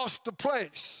across the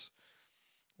place,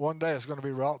 one day it's going to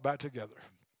be brought back together.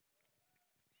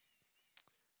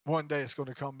 One day it's going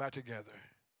to come back together.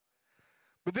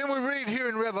 But then we read here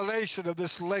in Revelation of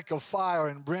this lake of fire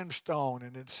and brimstone,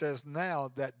 and it says now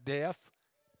that death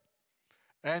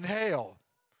and hell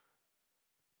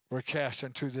were cast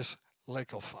into this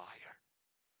lake of fire.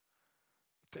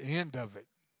 At the end of it,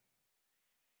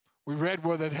 we read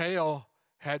where that hell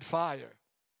had fire.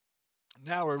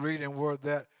 Now we're reading where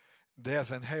that death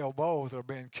and hell both are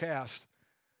being cast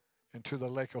into the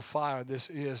lake of fire. This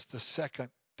is the second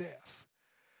death.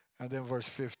 And then verse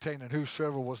 15, and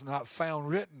whosoever was not found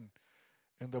written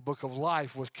in the book of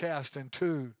life was cast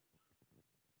into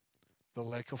the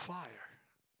lake of fire.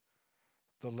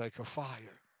 The lake of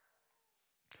fire.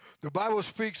 The Bible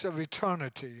speaks of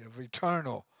eternity, of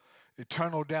eternal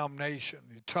damnation,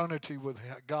 eternity with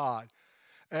God.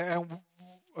 And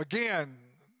again,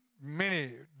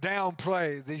 many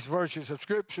downplay these verses of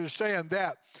Scripture saying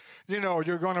that,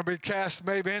 you're going to be cast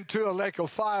maybe into a lake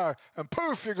of fire, and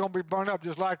poof, you're going to be burned up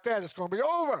just like that. It's going to be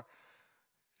over.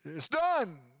 It's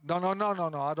done. No.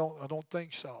 I don't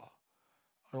think so.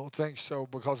 I don't think so,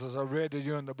 because as I read to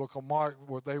you in the book of Mark,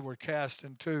 where they were cast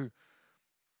into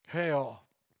hell,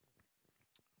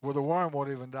 where the worm won't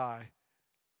even die,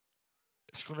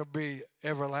 it's going to be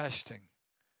everlasting.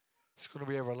 It's going to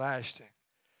be everlasting.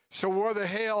 So where the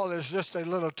hell is just a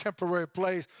little temporary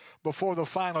place before the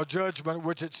final judgment,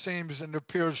 which it seems and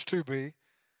appears to be,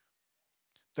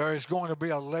 there is going to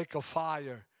be a lake of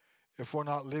fire if we're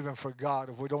not living for God,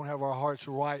 if we don't have our hearts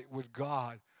right with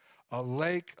God. A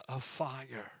lake of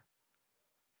fire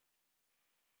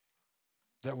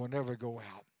that will never go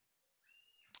out.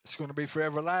 It's going to be for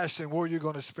everlasting. Where are you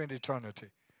going to spend eternity?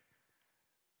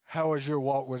 How is your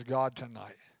walk with God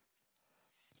tonight?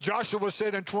 Joshua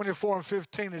said in 24 and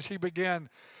 15, as he began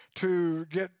to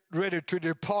get ready to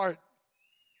depart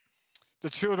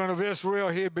the children of Israel,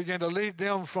 he began to lead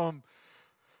them from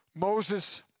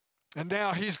Moses, and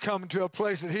now he's come to a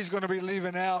place that he's going to be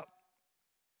leaving out,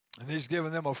 and he's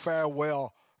giving them a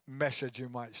farewell message, you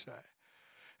might say.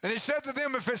 And he said to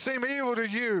them, if it seem evil to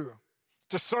you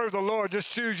to serve the Lord,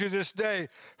 just choose you this day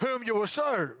whom you will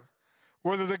serve,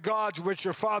 whether the gods which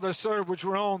your fathers served, which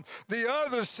were on the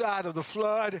other side of the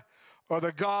flood, or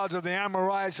the gods of the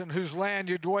Amorites in whose land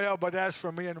you dwell. But as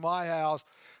for me and my house,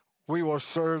 we will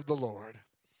serve the Lord.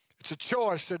 It's a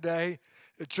choice today.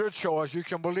 It's your choice. You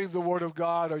can believe the Word of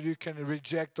God, or you can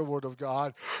reject the Word of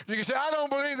God. You can say, I don't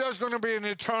believe there's going to be an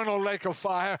eternal lake of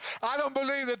fire. I don't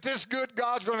believe that this good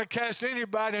God's going to cast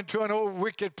anybody into an old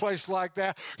wicked place like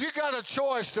that. You got a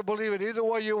choice to believe it either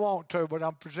way you want to, but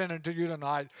I'm presenting to you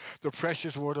tonight the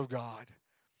precious Word of God.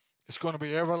 It's going to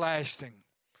be everlasting.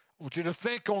 I want you to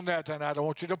think on that tonight. I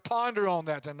want you to ponder on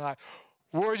that tonight.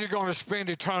 Where are you going to spend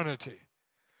eternity?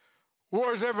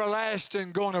 Where's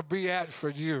everlasting going to be at for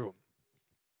you?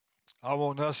 I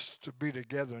want us to be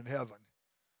together in heaven.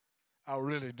 I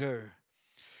really do.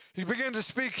 He began to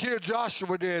speak here,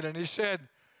 Joshua did, and he said,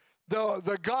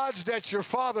 the gods that your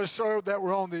father served that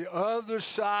were on the other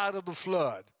side of the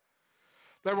flood.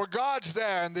 There were gods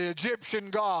there, and the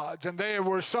Egyptian gods, and there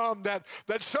were some that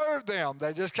served them.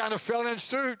 They just kind of fell in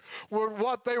suit with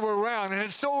what they were around. And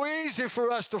it's so easy for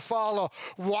us to follow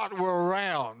what we're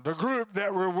around, the group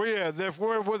that we're with. If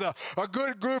we're with a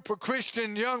good group of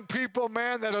Christian young people,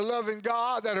 man, that are loving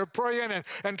God, that are praying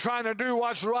and trying to do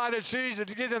what's right, it's easy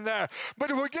to get in there. But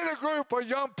if we get a group of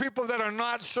young people that are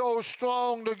not so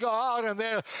strong to God, and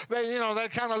they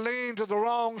kind of lean to the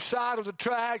wrong side of the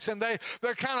tracks, and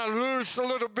they're kind of loose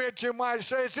a little bit, you might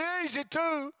say, it's easy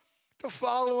to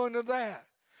follow into that.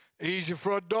 Easy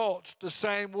for adults the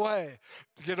same way,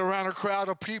 to get around a crowd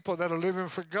of people that are living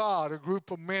for God, a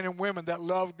group of men and women that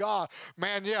love God.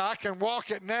 Man, yeah, I can walk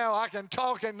it now, I can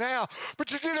talk it now,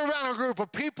 but you get around a group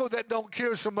of people that don't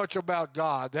care so much about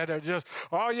God, that are just,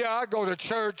 oh yeah, I go to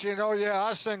church, and oh yeah,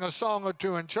 I sing a song or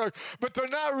two in church, but they're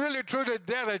not really truly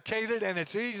dedicated, and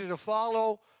it's easy to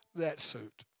follow that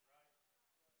suit.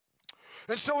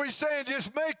 And so he's saying,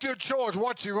 just make your choice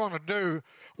what you're going to do,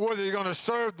 whether you're going to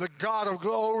serve the God of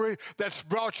glory that's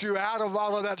brought you out of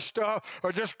all of that stuff,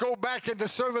 or just go back into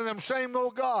serving them same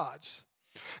old gods.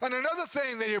 And another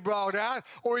thing that he brought out,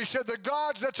 or he said, the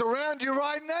gods that's around you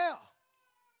right now.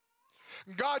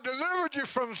 God delivered you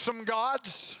from some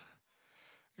gods.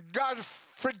 God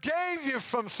forgave you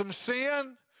from some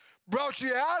sin, brought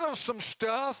you out of some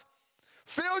stuff,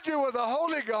 filled you with the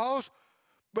Holy Ghost,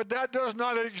 but that does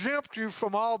not exempt you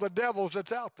from all the devils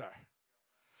that's out there.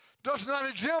 Does not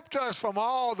exempt us from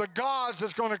all the gods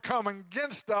that's going to come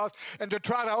against us and to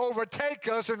try to overtake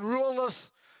us and rule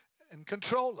us and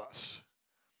control us.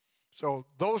 So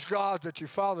those gods that your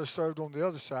father served on the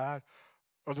other side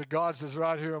are the gods that's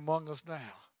right here among us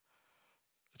now.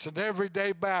 It's an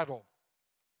everyday battle.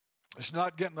 It's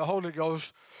not getting the Holy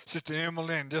Ghost, Sister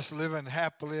Emily, and just living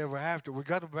happily ever after. We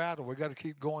got to battle. We got to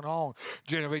keep going on.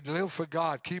 Genevieve, live for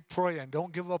God. Keep praying.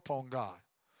 Don't give up on God.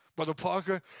 Brother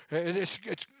Parker, it's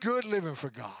good living for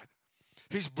God.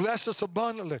 He's blessed us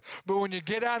abundantly. But when you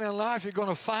get out in life, you're going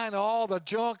to find all the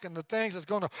junk and the things that's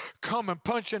going to come and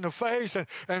punch you in the face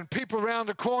and peep around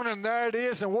the corner, and there it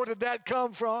is. And where did that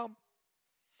come from?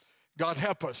 God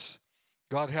help us.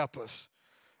 God help us.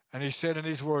 And he said in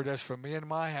his word, as for me and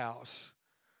my house,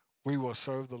 we will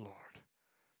serve the Lord.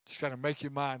 Just got to make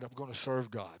your mind up, going to serve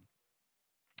God.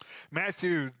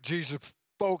 Matthew, Jesus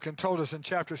spoke and told us in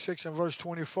chapter 6 and verse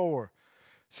 24,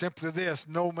 simply this: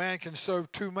 no man can serve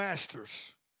two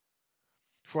masters.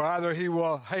 For either he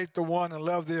will hate the one and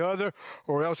love the other,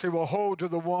 or else he will hold to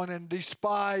the one and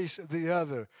despise the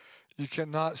other. You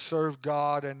cannot serve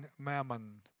God and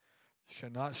mammon. You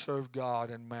cannot serve God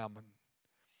and mammon.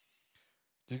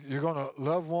 You're going to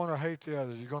love one or hate the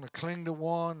other. You're going to cling to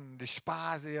one and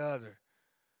despise the other.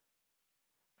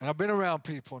 And I've been around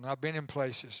people, and I've been in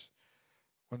places.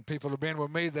 When people have been with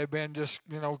me, they've been just,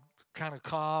 kind of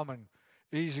calm and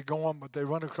easy going, but they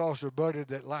run across their buddy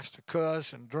that likes to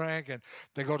cuss and drink, and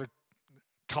they go to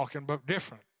talking about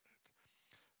different.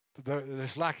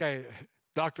 It's like a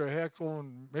Dr. Heckle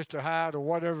and Mr. Hyde or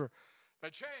whatever. They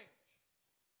change.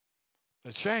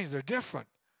 They change. They're different.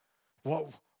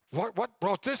 What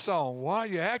brought this on? Why are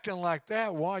you acting like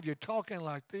that? Why are you talking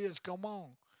like this? Come on.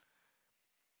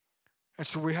 And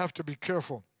so we have to be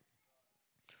careful.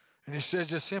 And he says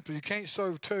just simply, you can't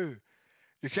serve two.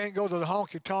 You can't go to the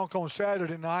honky-tonk on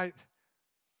Saturday night,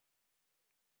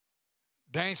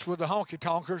 dance with the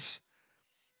honky-tonkers,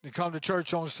 and come to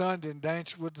church on Sunday and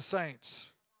dance with the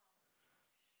saints.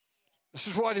 This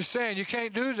is what he's saying. You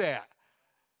can't do that.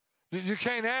 You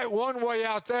can't act one way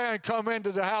out there and come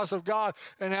into the house of God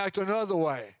and act another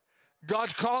way.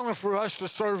 God's calling for us to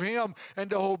serve him and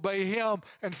to obey him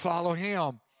and follow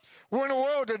him. We're in the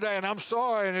world today, and I'm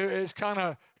sorry, and it's kind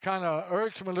of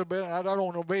irks me a little bit. I don't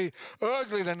want to be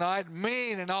ugly tonight,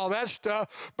 mean and all that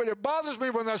stuff, but it bothers me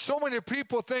when there's so many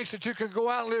people think that you can go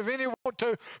out and live any you want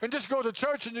to and just go to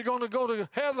church and you're going to go to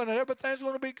heaven and everything's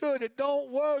going to be good. It don't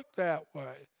work that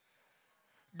way.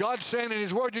 God's saying in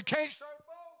his word, you can't serve both.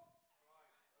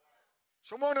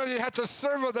 Someone of you have to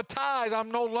serve the tithe.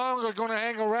 I'm no longer going to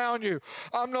hang around you.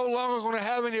 I'm no longer going to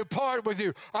have any part with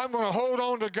you. I'm going to hold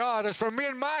on to God. As for me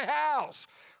and my house,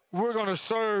 we're going to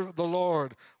serve the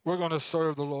Lord. We're going to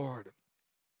serve the Lord.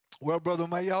 Well, Brother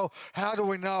Mayo, how do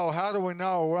we know? How do we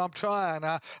know? Well, I'm trying.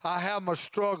 I have my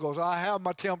struggles. I have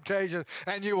my temptations,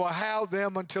 and you will have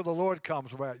them until the Lord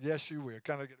comes back. Yes, you will.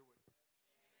 Kind of get away.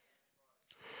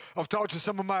 I've talked to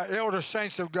some of my elder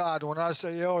saints of God. When I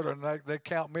say elder, and they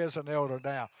count me as an elder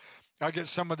now, I get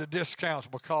some of the discounts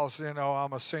because,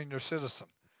 I'm a senior citizen.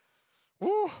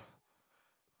 Woo!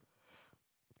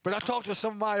 But I talk to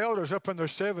some of my elders up in their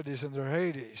 70s and their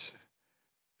 80s,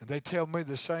 and they tell me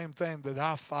the same thing that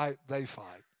I fight, they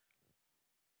fight.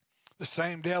 The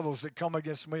same devils that come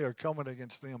against me are coming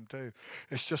against them too.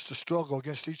 It's just a struggle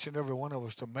against each and every one of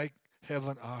us to make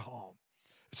heaven our home.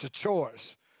 It's a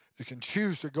choice. You can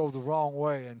choose to go the wrong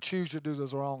way and choose to do the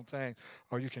wrong thing,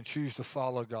 or you can choose to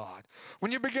follow God.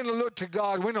 When you begin to look to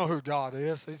God, we know who God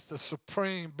is. He's the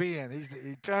supreme being. He's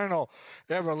the eternal,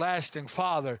 everlasting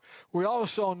Father. We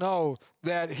also know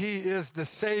that he is the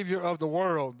Savior of the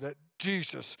world, that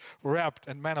Jesus wrapped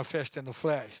and manifested in the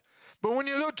flesh. But when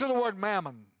you look to the word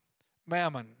mammon,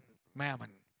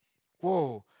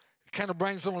 whoa, it kind of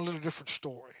brings on a little different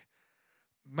story.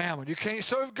 Mammon, you can't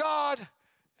serve God.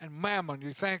 And mammon,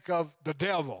 you think of the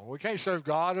devil. We can't serve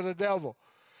God or the devil.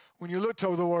 When you look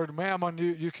to the word mammon,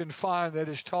 you can find that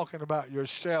it's talking about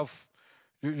yourself,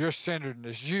 your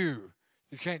centeredness, you.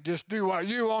 You can't just do what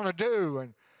you want to do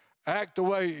and act the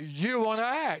way you want to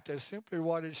act. That's simply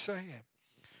what it's saying.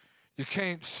 You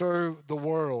can't serve the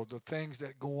world, the things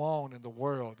that go on in the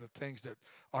world, the things that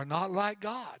are not like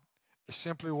God. It's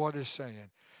simply what it's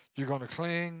saying. You're going to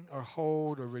cling or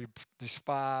hold or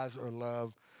despise or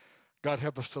love. God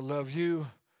help us to love you,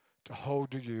 to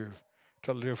hold to you,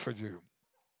 to live for you.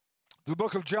 The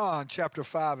book of John, chapter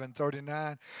 5 and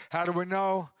 39. How do we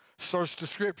know? Search the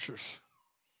scriptures.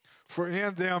 For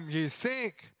in them ye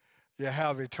think you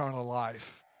have eternal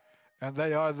life, and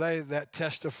they are they that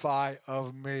testify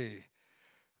of me.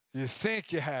 You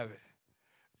think you have it.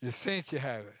 You think you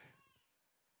have it.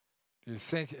 You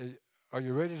think, are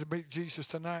you ready to meet Jesus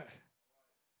tonight?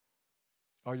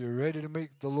 Are you ready to meet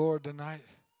the Lord tonight?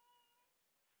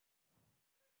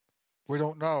 We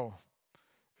don't know.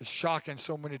 It's shocking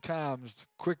so many times the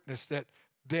quickness that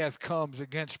death comes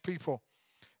against people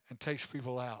and takes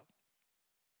people out.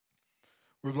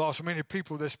 We've lost many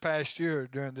people this past year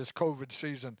during this COVID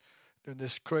season, during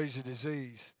this crazy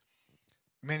disease.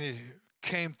 Many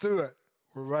came through it,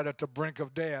 were right at the brink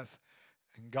of death,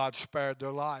 and God spared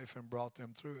their life and brought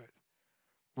them through it.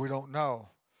 We don't know.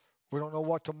 We don't know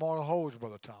what tomorrow holds,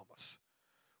 Brother Thomas.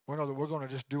 We know that we're going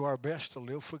to just do our best to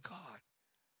live for God.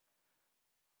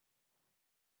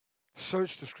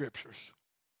 Search the scriptures.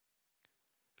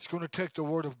 It's going to take the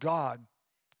word of God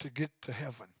to get to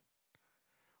heaven.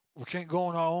 We can't go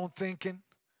on our own thinking,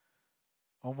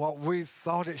 on what we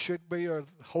thought it should be or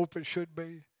hope it should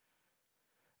be.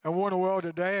 And we're in a world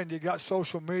today, and you got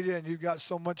social media, and you got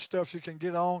so much stuff you can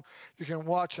get on. You can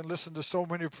watch and listen to so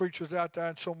many preachers out there,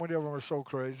 and so many of them are so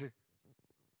crazy.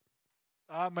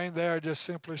 I mean, they are just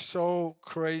simply so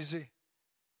crazy.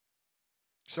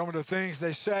 Some of the things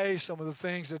they say, some of the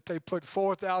things that they put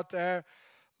forth out there,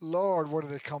 Lord, where do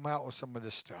they come out with some of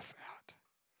this stuff out?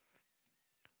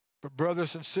 But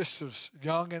brothers and sisters,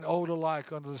 young and old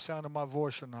alike, under the sound of my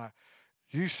voice tonight,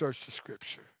 you search the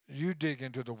scripture. You dig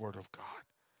into the word of God.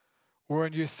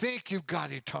 When you think you've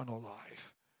got eternal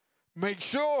life, make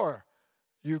sure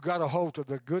you've got a hold of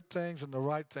the good things and the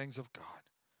right things of God.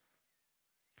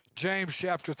 James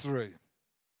chapter 3.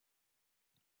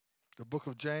 The book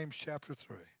of James chapter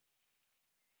 3.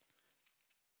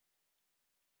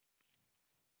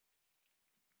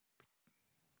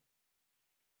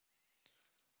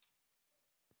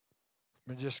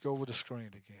 Let me just go over the screen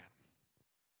again.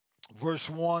 Verse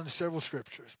 1, several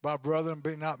scriptures. My brethren,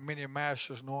 be not many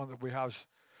masters, knowing that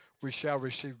we shall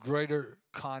receive greater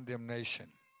condemnation.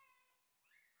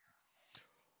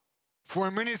 For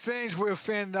in many things we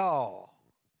offend all.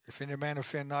 If any man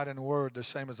offend not in word, the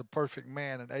same as a perfect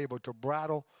man and able to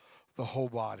bridle the whole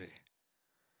body.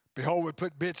 Behold, we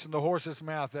put bits in the horse's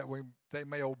mouth that they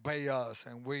may obey us,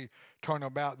 and we turn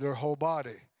about their whole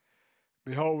body.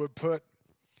 Behold, we put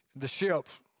in the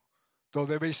ships, though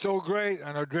they be so great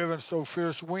and are driven so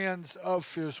fierce winds,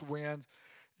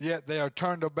 yet they are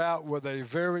turned about with a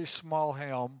very small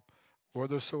helm,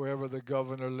 whithersoever the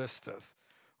governor listeth.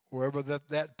 Wherever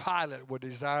that pilot would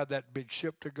desire that big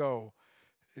ship to go,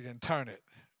 he can turn it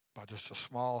by just a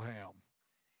small helm.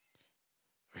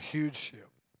 A huge ship.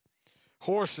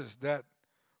 Horses that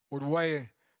would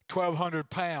weigh 1,200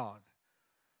 pounds,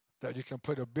 that you can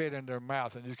put a bit in their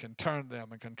mouth and you can turn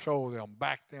them and control them,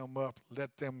 back them up,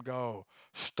 let them go,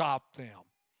 stop them.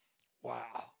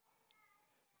 Wow.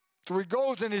 So he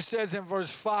goes and he says in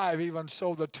verse 5, even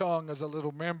so the tongue is a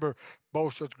little member,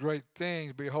 boasteth great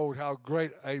things. Behold, how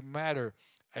great a matter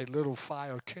a little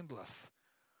fire kindleth.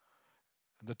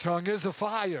 And the tongue is a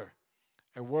fire,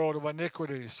 a world of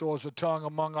iniquity. So is the tongue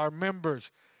among our members,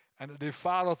 and it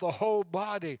defileth the whole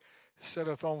body,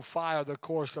 setteth on fire the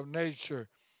course of nature,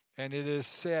 and it is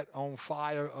set on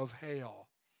fire of hell.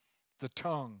 The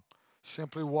tongue,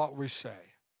 simply what we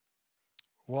say.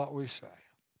 What we say.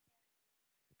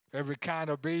 Every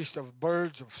kind of beast, of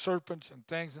birds, of serpents, and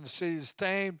things in the sea is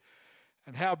tamed,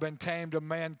 and have been tamed of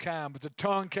mankind. But the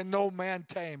tongue can no man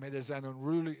tame. It is an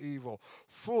unruly evil,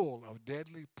 full of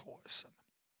deadly poison.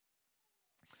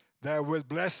 Therewith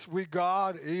bless we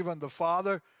God, even the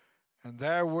Father, and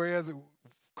therewith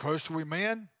curse we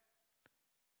men,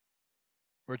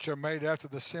 which are made after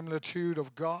the similitude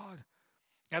of God.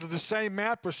 Out of the same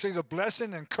mouth proceed the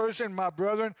blessing and cursing, my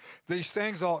brethren. These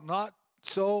things ought not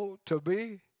so to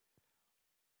be.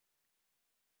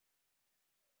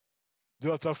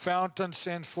 Doth the fountain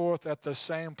send forth at the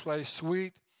same place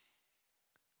sweet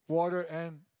water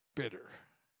and bitter?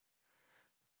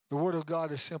 The word of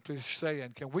God is simply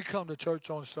saying, can we come to church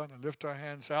on Sunday and lift our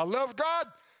hands and say, I love God,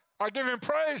 I give him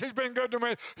praise, he's been good to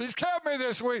me, he's kept me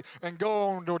this week, and go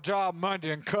on to a job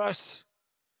Monday and cuss?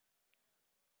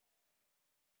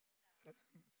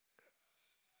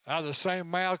 Out of the same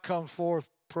mouth comes forth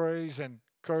praise and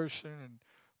cursing and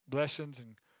blessings,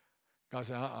 and God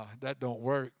said, that don't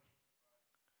work.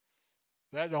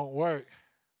 That don't work.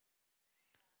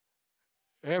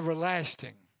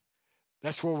 Everlasting.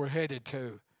 That's where we're headed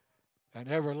to. An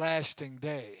everlasting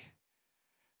day.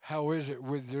 How is it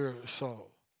with your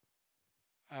soul?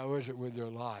 How is it with your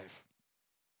life?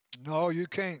 No, you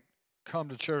can't come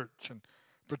to church and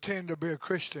pretend to be a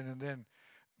Christian and then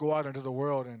go out into the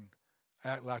world and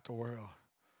act like the world.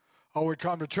 Oh, we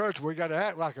come to church, we got to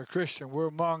act like a Christian. We're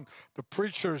among the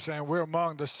preachers and we're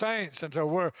among the saints. And so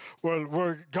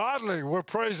we're godly. We're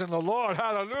praising the Lord.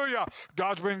 Hallelujah.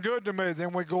 God's been good to me.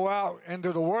 Then we go out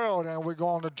into the world and we go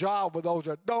on the job with those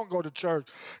that don't go to church,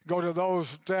 go to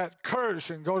those that curse,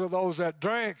 and go to those that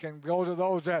drink, and go to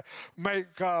those that make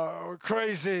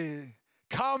crazy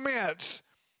comments.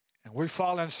 And we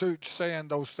fall in suit saying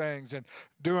those things and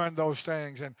doing those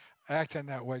things and acting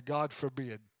that way. God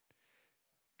forbid.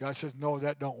 God says, no,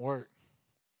 that don't work.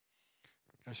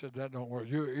 I said, that don't work.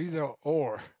 You're either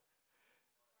or.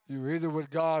 You're either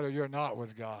with God or you're not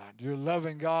with God. You're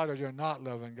loving God or you're not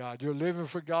loving God. You're living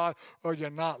for God or you're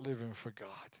not living for God.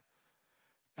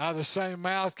 Now the same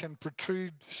mouth can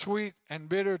protrude sweet and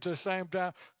bitter at the same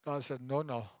time. God said,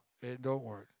 no, it don't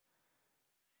work.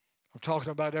 I'm talking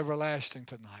about everlasting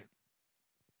tonight.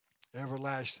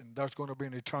 Everlasting. That's going to be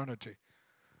an eternity.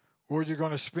 Where are you going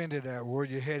to spend it at? Where are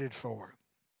you headed for?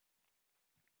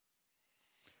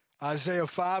 Isaiah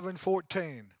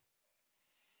 5:14. I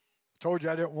told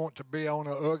you I didn't want to be on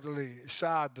the ugly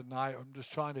side tonight. I'm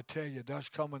just trying to tell you that's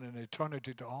coming in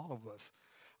eternity to all of us.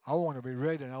 I want to be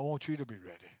ready, and I want you to be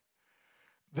ready.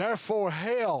 Therefore,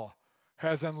 hell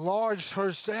has enlarged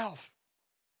herself,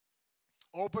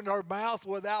 opened her mouth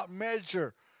without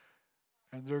measure,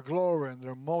 and their glory and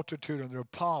their multitude and their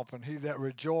pomp, and he that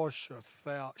rejoiceth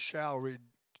shall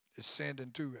descend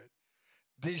into it.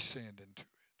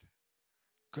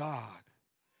 God.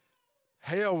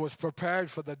 Hell was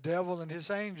prepared for the devil and his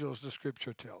angels, the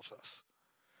scripture tells us.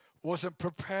 Wasn't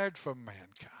prepared for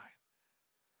mankind.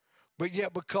 But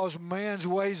yet because man's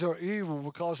ways are evil,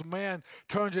 because man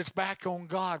turns its back on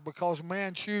God, because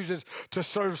man chooses to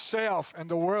serve self and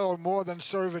the world more than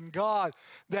serving God,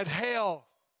 that hell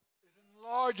is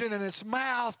enlarging in its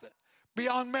mouth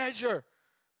beyond measure.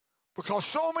 Because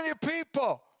so many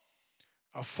people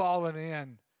are falling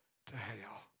into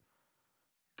hell.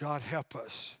 God help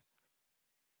us.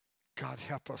 God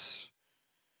help us.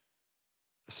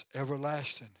 It's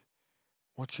everlasting.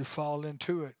 Once you fall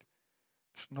into it,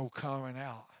 there's no coming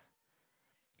out.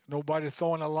 Nobody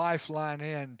throwing a lifeline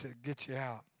in to get you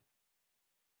out.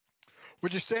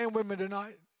 Would you stand with me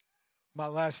tonight? My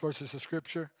last verses of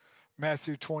Scripture,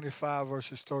 Matthew 25,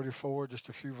 verses 34, just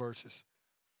a few verses.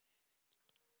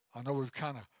 I know we've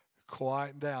kind of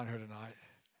quieted down here tonight,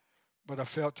 but I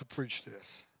felt to preach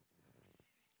this.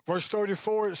 Verse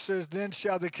 34, it says, Then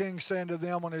shall the king say unto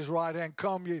them on his right hand,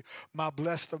 Come ye, my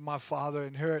blessed of my Father,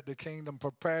 inherit the kingdom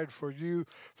prepared for you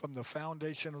from the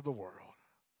foundation of the world.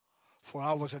 For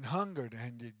I was an hungered,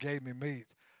 and ye gave me meat.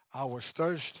 I was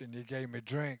thirsty, and ye gave me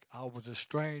drink. I was a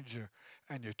stranger,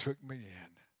 and you took me in.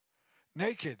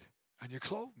 Naked, and you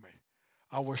clothed me.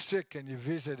 I was sick, and you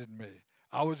visited me.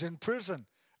 I was in prison,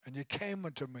 and you came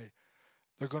unto me.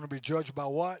 They're going to be judged by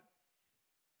what?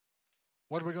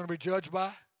 What are we going to be judged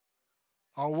by?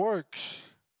 Our works.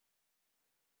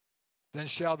 Then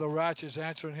shall the righteous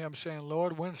answer him, saying,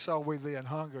 Lord, when saw we thee an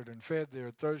hungered, and fed thee,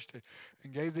 or thirsty,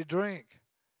 and gave thee drink?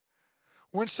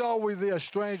 When saw we thee a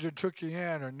stranger, and took thee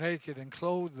in, or naked, and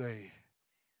clothed thee?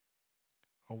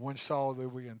 Or when saw thee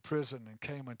we in prison, and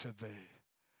came unto thee?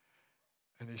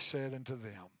 And he said unto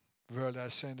them, Verily I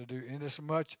say unto you,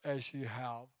 inasmuch as ye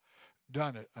have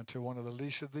done it unto one of the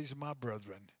least of these my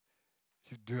brethren,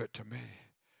 you do it to me.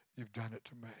 You've done it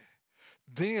to me.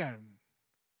 Then,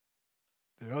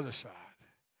 the other side,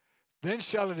 then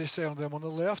shall it say unto them on the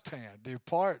left hand,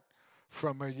 Depart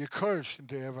from me, you cursed,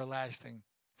 into everlasting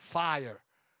fire.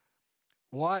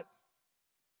 What?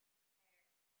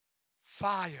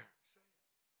 Fire.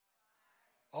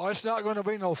 Oh, it's not going to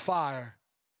be no fire.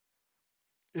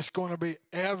 It's going to be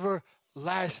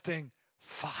everlasting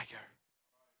fire.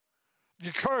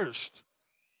 You cursed.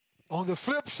 On the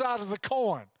flip side of the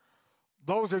coin,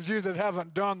 those of you that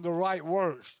haven't done the right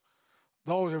works,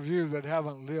 those of you that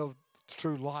haven't lived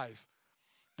true life,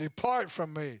 depart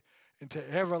from me into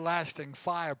everlasting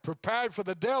fire, prepared for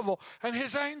the devil and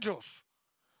his angels.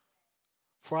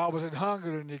 For I was an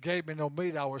hunger, and you gave me no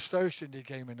meat. I was thirsty, and you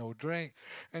gave me no drink.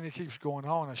 And it keeps going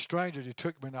on. A stranger, you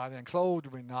took me not, and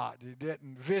clothed me not. You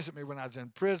didn't visit me when I was in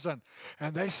prison.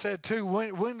 And they said, too,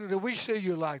 when did we see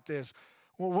you like this?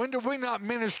 Well, when did we not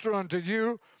minister unto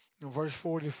you? In verse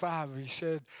 45, he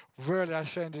said, Verily I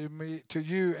say to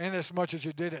you, inasmuch as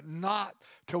you did it not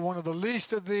to one of the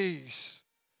least of these,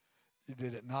 you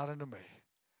did it not unto me.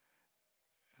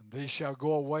 And these shall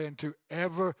go away into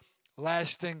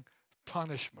everlasting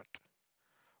punishment,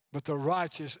 but the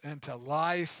righteous into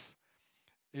life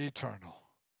eternal.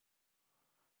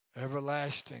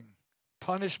 everlasting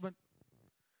punishment,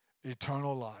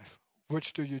 eternal life.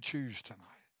 Which do you choose tonight?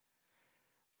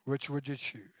 Which would you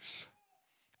choose?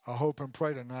 I hope and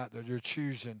pray tonight that you're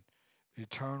choosing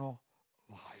eternal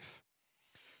life.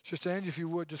 Sister Angie, if you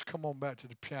would, just come on back to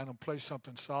the piano and play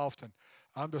something soft, and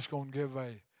I'm just going to give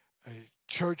a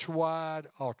church-wide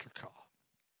altar call.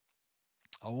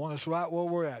 I want us right where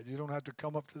we're at. You don't have to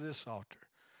come up to this altar.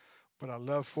 But I'd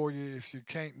love for you, if you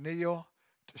can't kneel,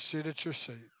 to sit at your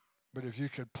seat. But if you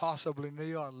could possibly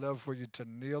kneel, I'd love for you to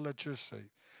kneel at your seat.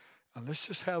 And let's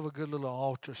just have a good little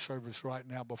altar service right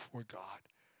now before God.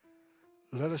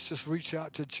 Let us just reach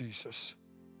out to Jesus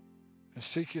and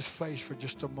seek his face for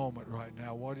just a moment right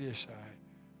now. What do you say?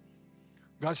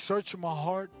 God, search my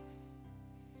heart.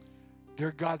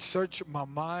 Dear God, search my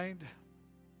mind.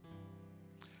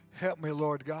 Help me,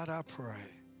 Lord God, I pray,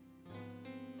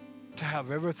 to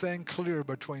have everything clear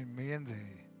between me and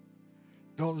thee.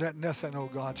 Don't let nothing, oh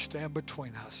God, stand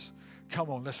between us. Come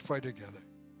on, let's pray together.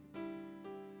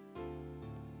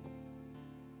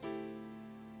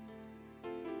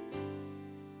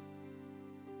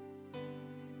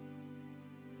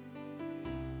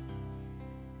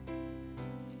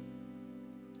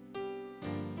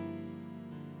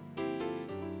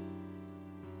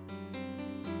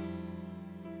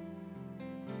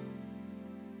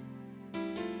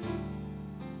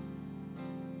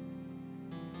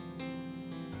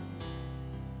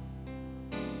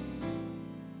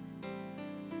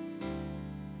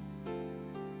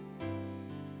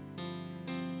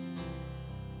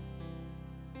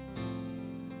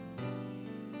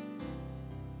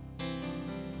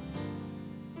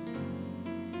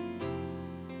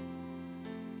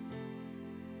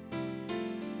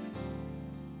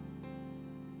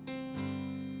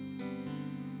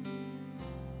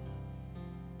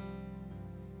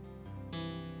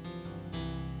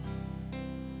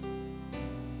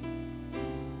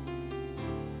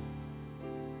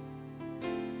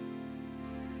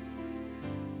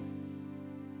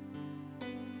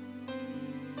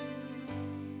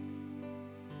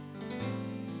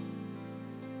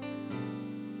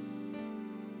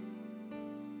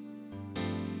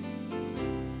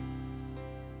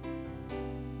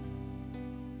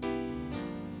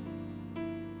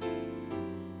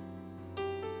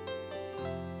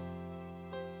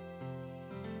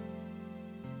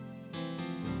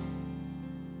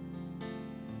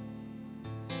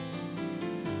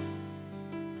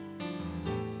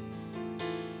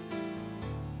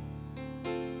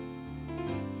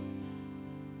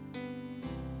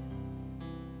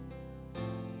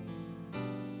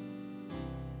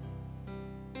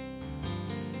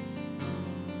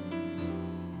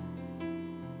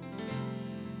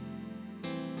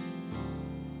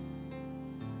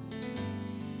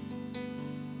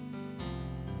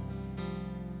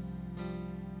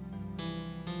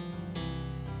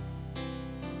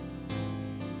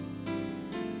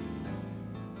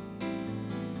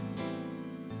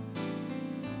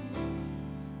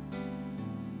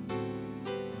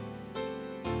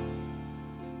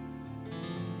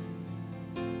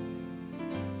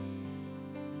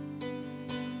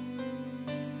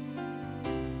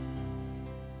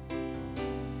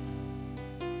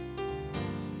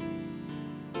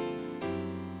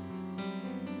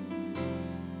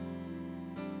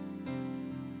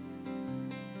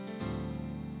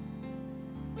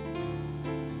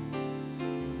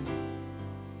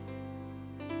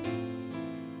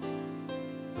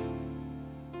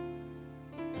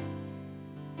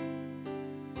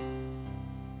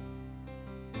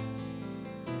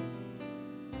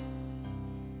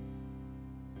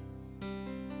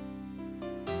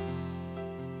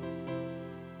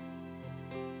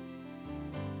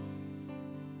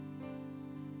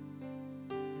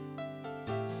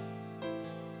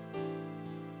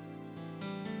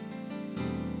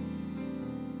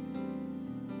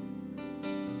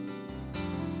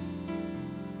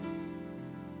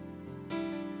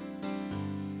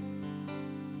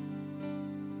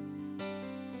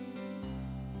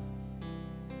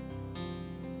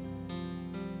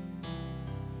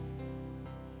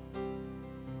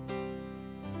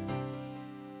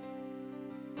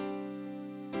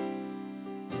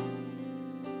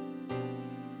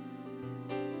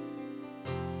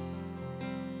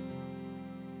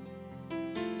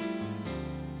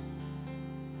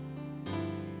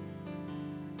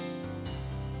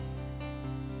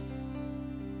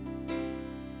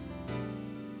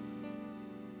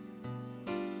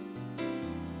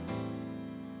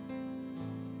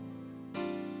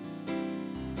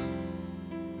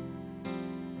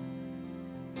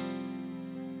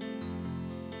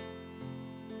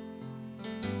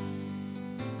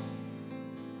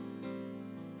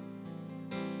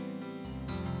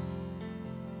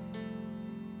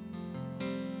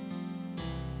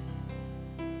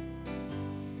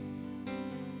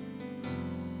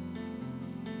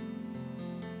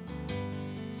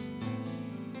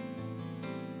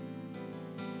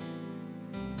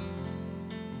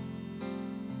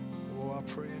 I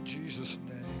pray in Jesus'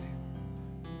 name.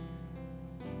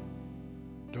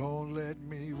 Don't let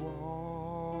me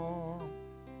walk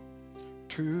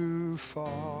too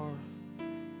far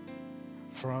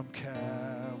from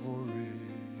Calvary.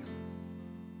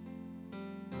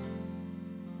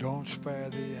 Don't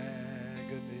spare the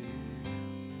agony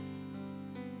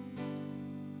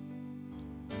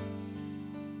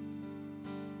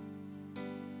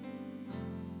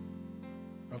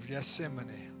of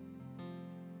Gethsemane,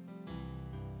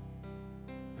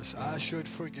 lest I should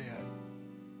forget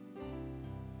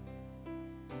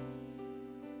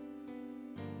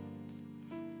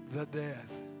the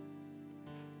death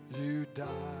you died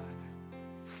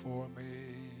for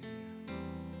me.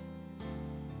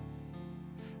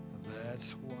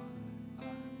 That's why I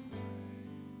pray.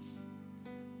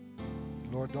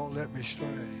 Lord, don't let me stray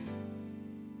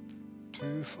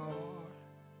too far.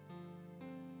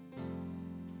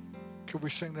 Could we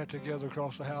sing that together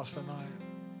across the house tonight?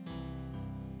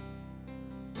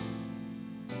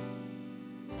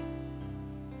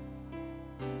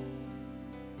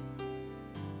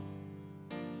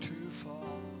 Too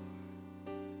far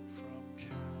from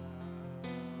Calvary.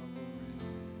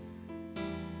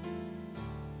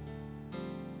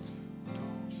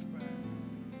 Don't spare the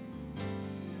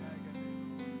agony,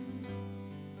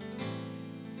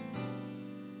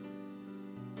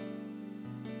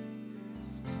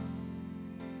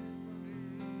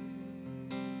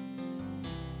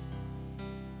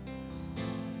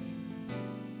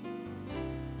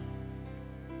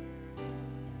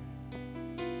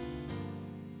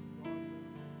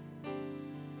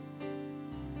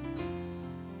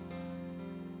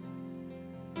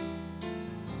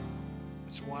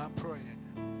 that's why I'm praying.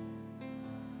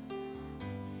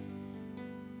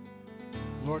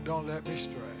 Lord, don't let me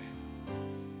stray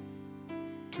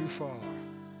too far.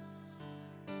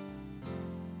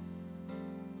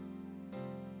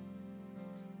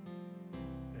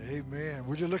 Amen.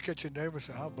 Would you look at your neighbor and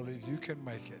say, I believe you can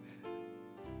make it.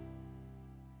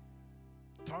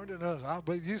 Turn to others. I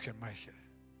believe you can make it.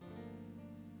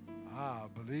 I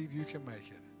believe you can make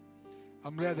it.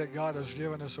 I'm glad that God has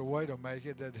given us a way to make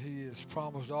it, that He has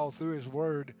promised all through His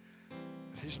Word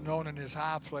that He's known in His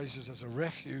high places as a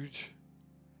refuge.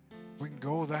 We can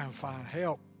go there and find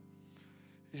help.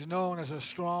 He's known as a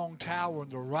strong tower,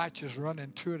 and the righteous run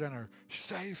into it and are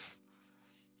safe.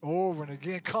 Over and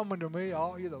again, come unto me,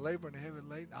 all you that labor and heavy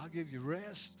laden, I'll give you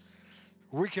rest.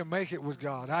 We can make it with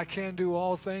God. I can do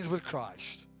all things with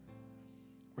Christ,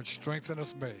 which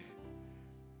strengtheneth me.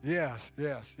 Yes,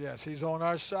 yes, yes. He's on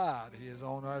our side. He is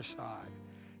on our side.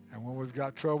 And when we've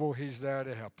got trouble, He's there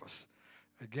to help us.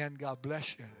 Again, God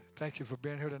bless you. Thank you for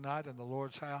being here tonight in the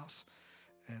Lord's house.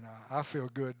 And I feel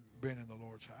good being in the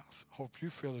Lord's house. Hope you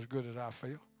feel as good as I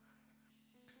feel.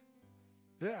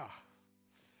 Yeah.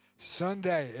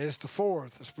 Sunday is the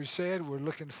 4th. As we said, we're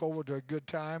looking forward to a good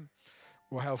time.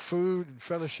 We'll have food and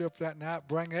fellowship that night.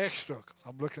 Bring extra.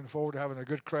 I'm looking forward to having a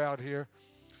good crowd here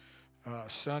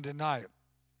Sunday night.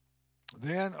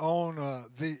 Then on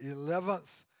the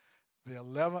 11th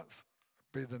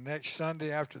be the next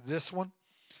Sunday after this one.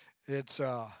 It's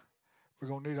we're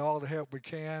going to need all the help we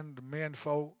can. The men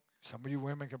folk, some of you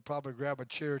women can probably grab a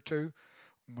chair or two,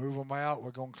 move them out.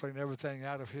 We're going to clean everything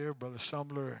out of here. Brother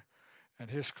Sumler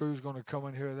and his crew's going to come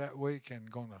in here that week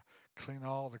and going to clean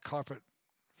all the carpet,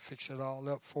 fix it all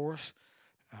up for us.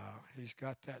 He's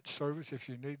got that service. If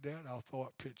you need that, I'll throw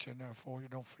a pitch in there for you.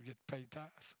 Don't forget to pay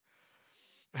tithes.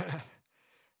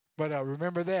 But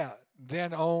remember that.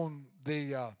 Then on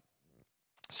the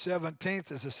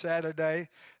 17th is a Saturday.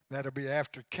 That'll be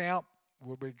after camp.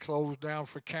 We'll be closed down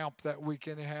for camp that week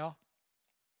anyhow.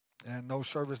 And no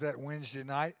service that Wednesday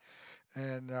night.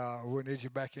 And we'll need you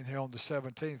back in here on the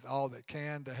 17th, all that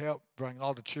can to help bring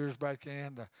all the chairs back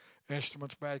in, the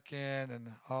instruments back in,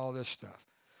 and all this stuff.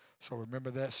 So remember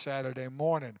that Saturday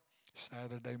morning.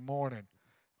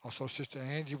 Also, Sister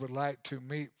Angie would like to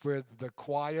meet with the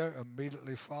choir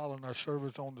immediately following our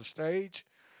service on the stage.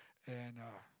 And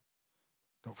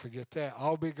don't forget that.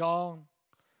 I'll be gone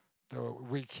the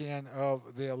weekend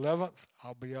of the 11th.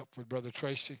 I'll be up with Brother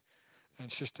Tracy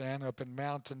and Sister Anna up in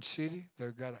Mountain City.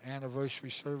 They've got an anniversary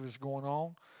service going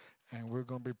on, and we're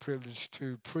going to be privileged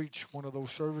to preach one of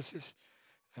those services.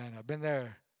 And I've been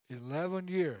there 11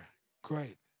 years.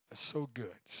 Great. That's so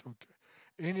good, so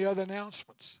good. Any other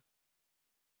announcements?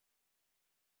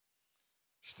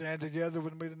 Stand together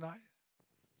with me tonight.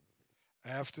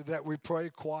 After that, we pray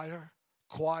choir,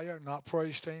 not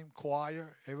praise team,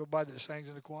 choir. Everybody that sings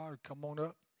in the choir, come on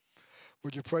up.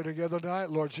 Would you pray together tonight?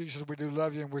 Lord Jesus, we do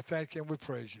love you, and we thank you, and we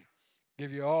praise you.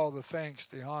 Give you all the thanks,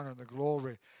 the honor, and the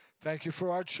glory Thank you for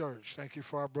our church. Thank you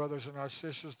for our brothers and our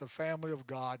sisters, the family of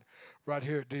God right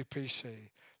here at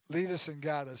DPC. Lead us and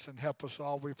guide us and help us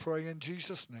all, we pray in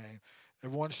Jesus' name.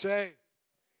 Everyone say,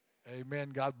 amen.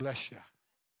 God bless you.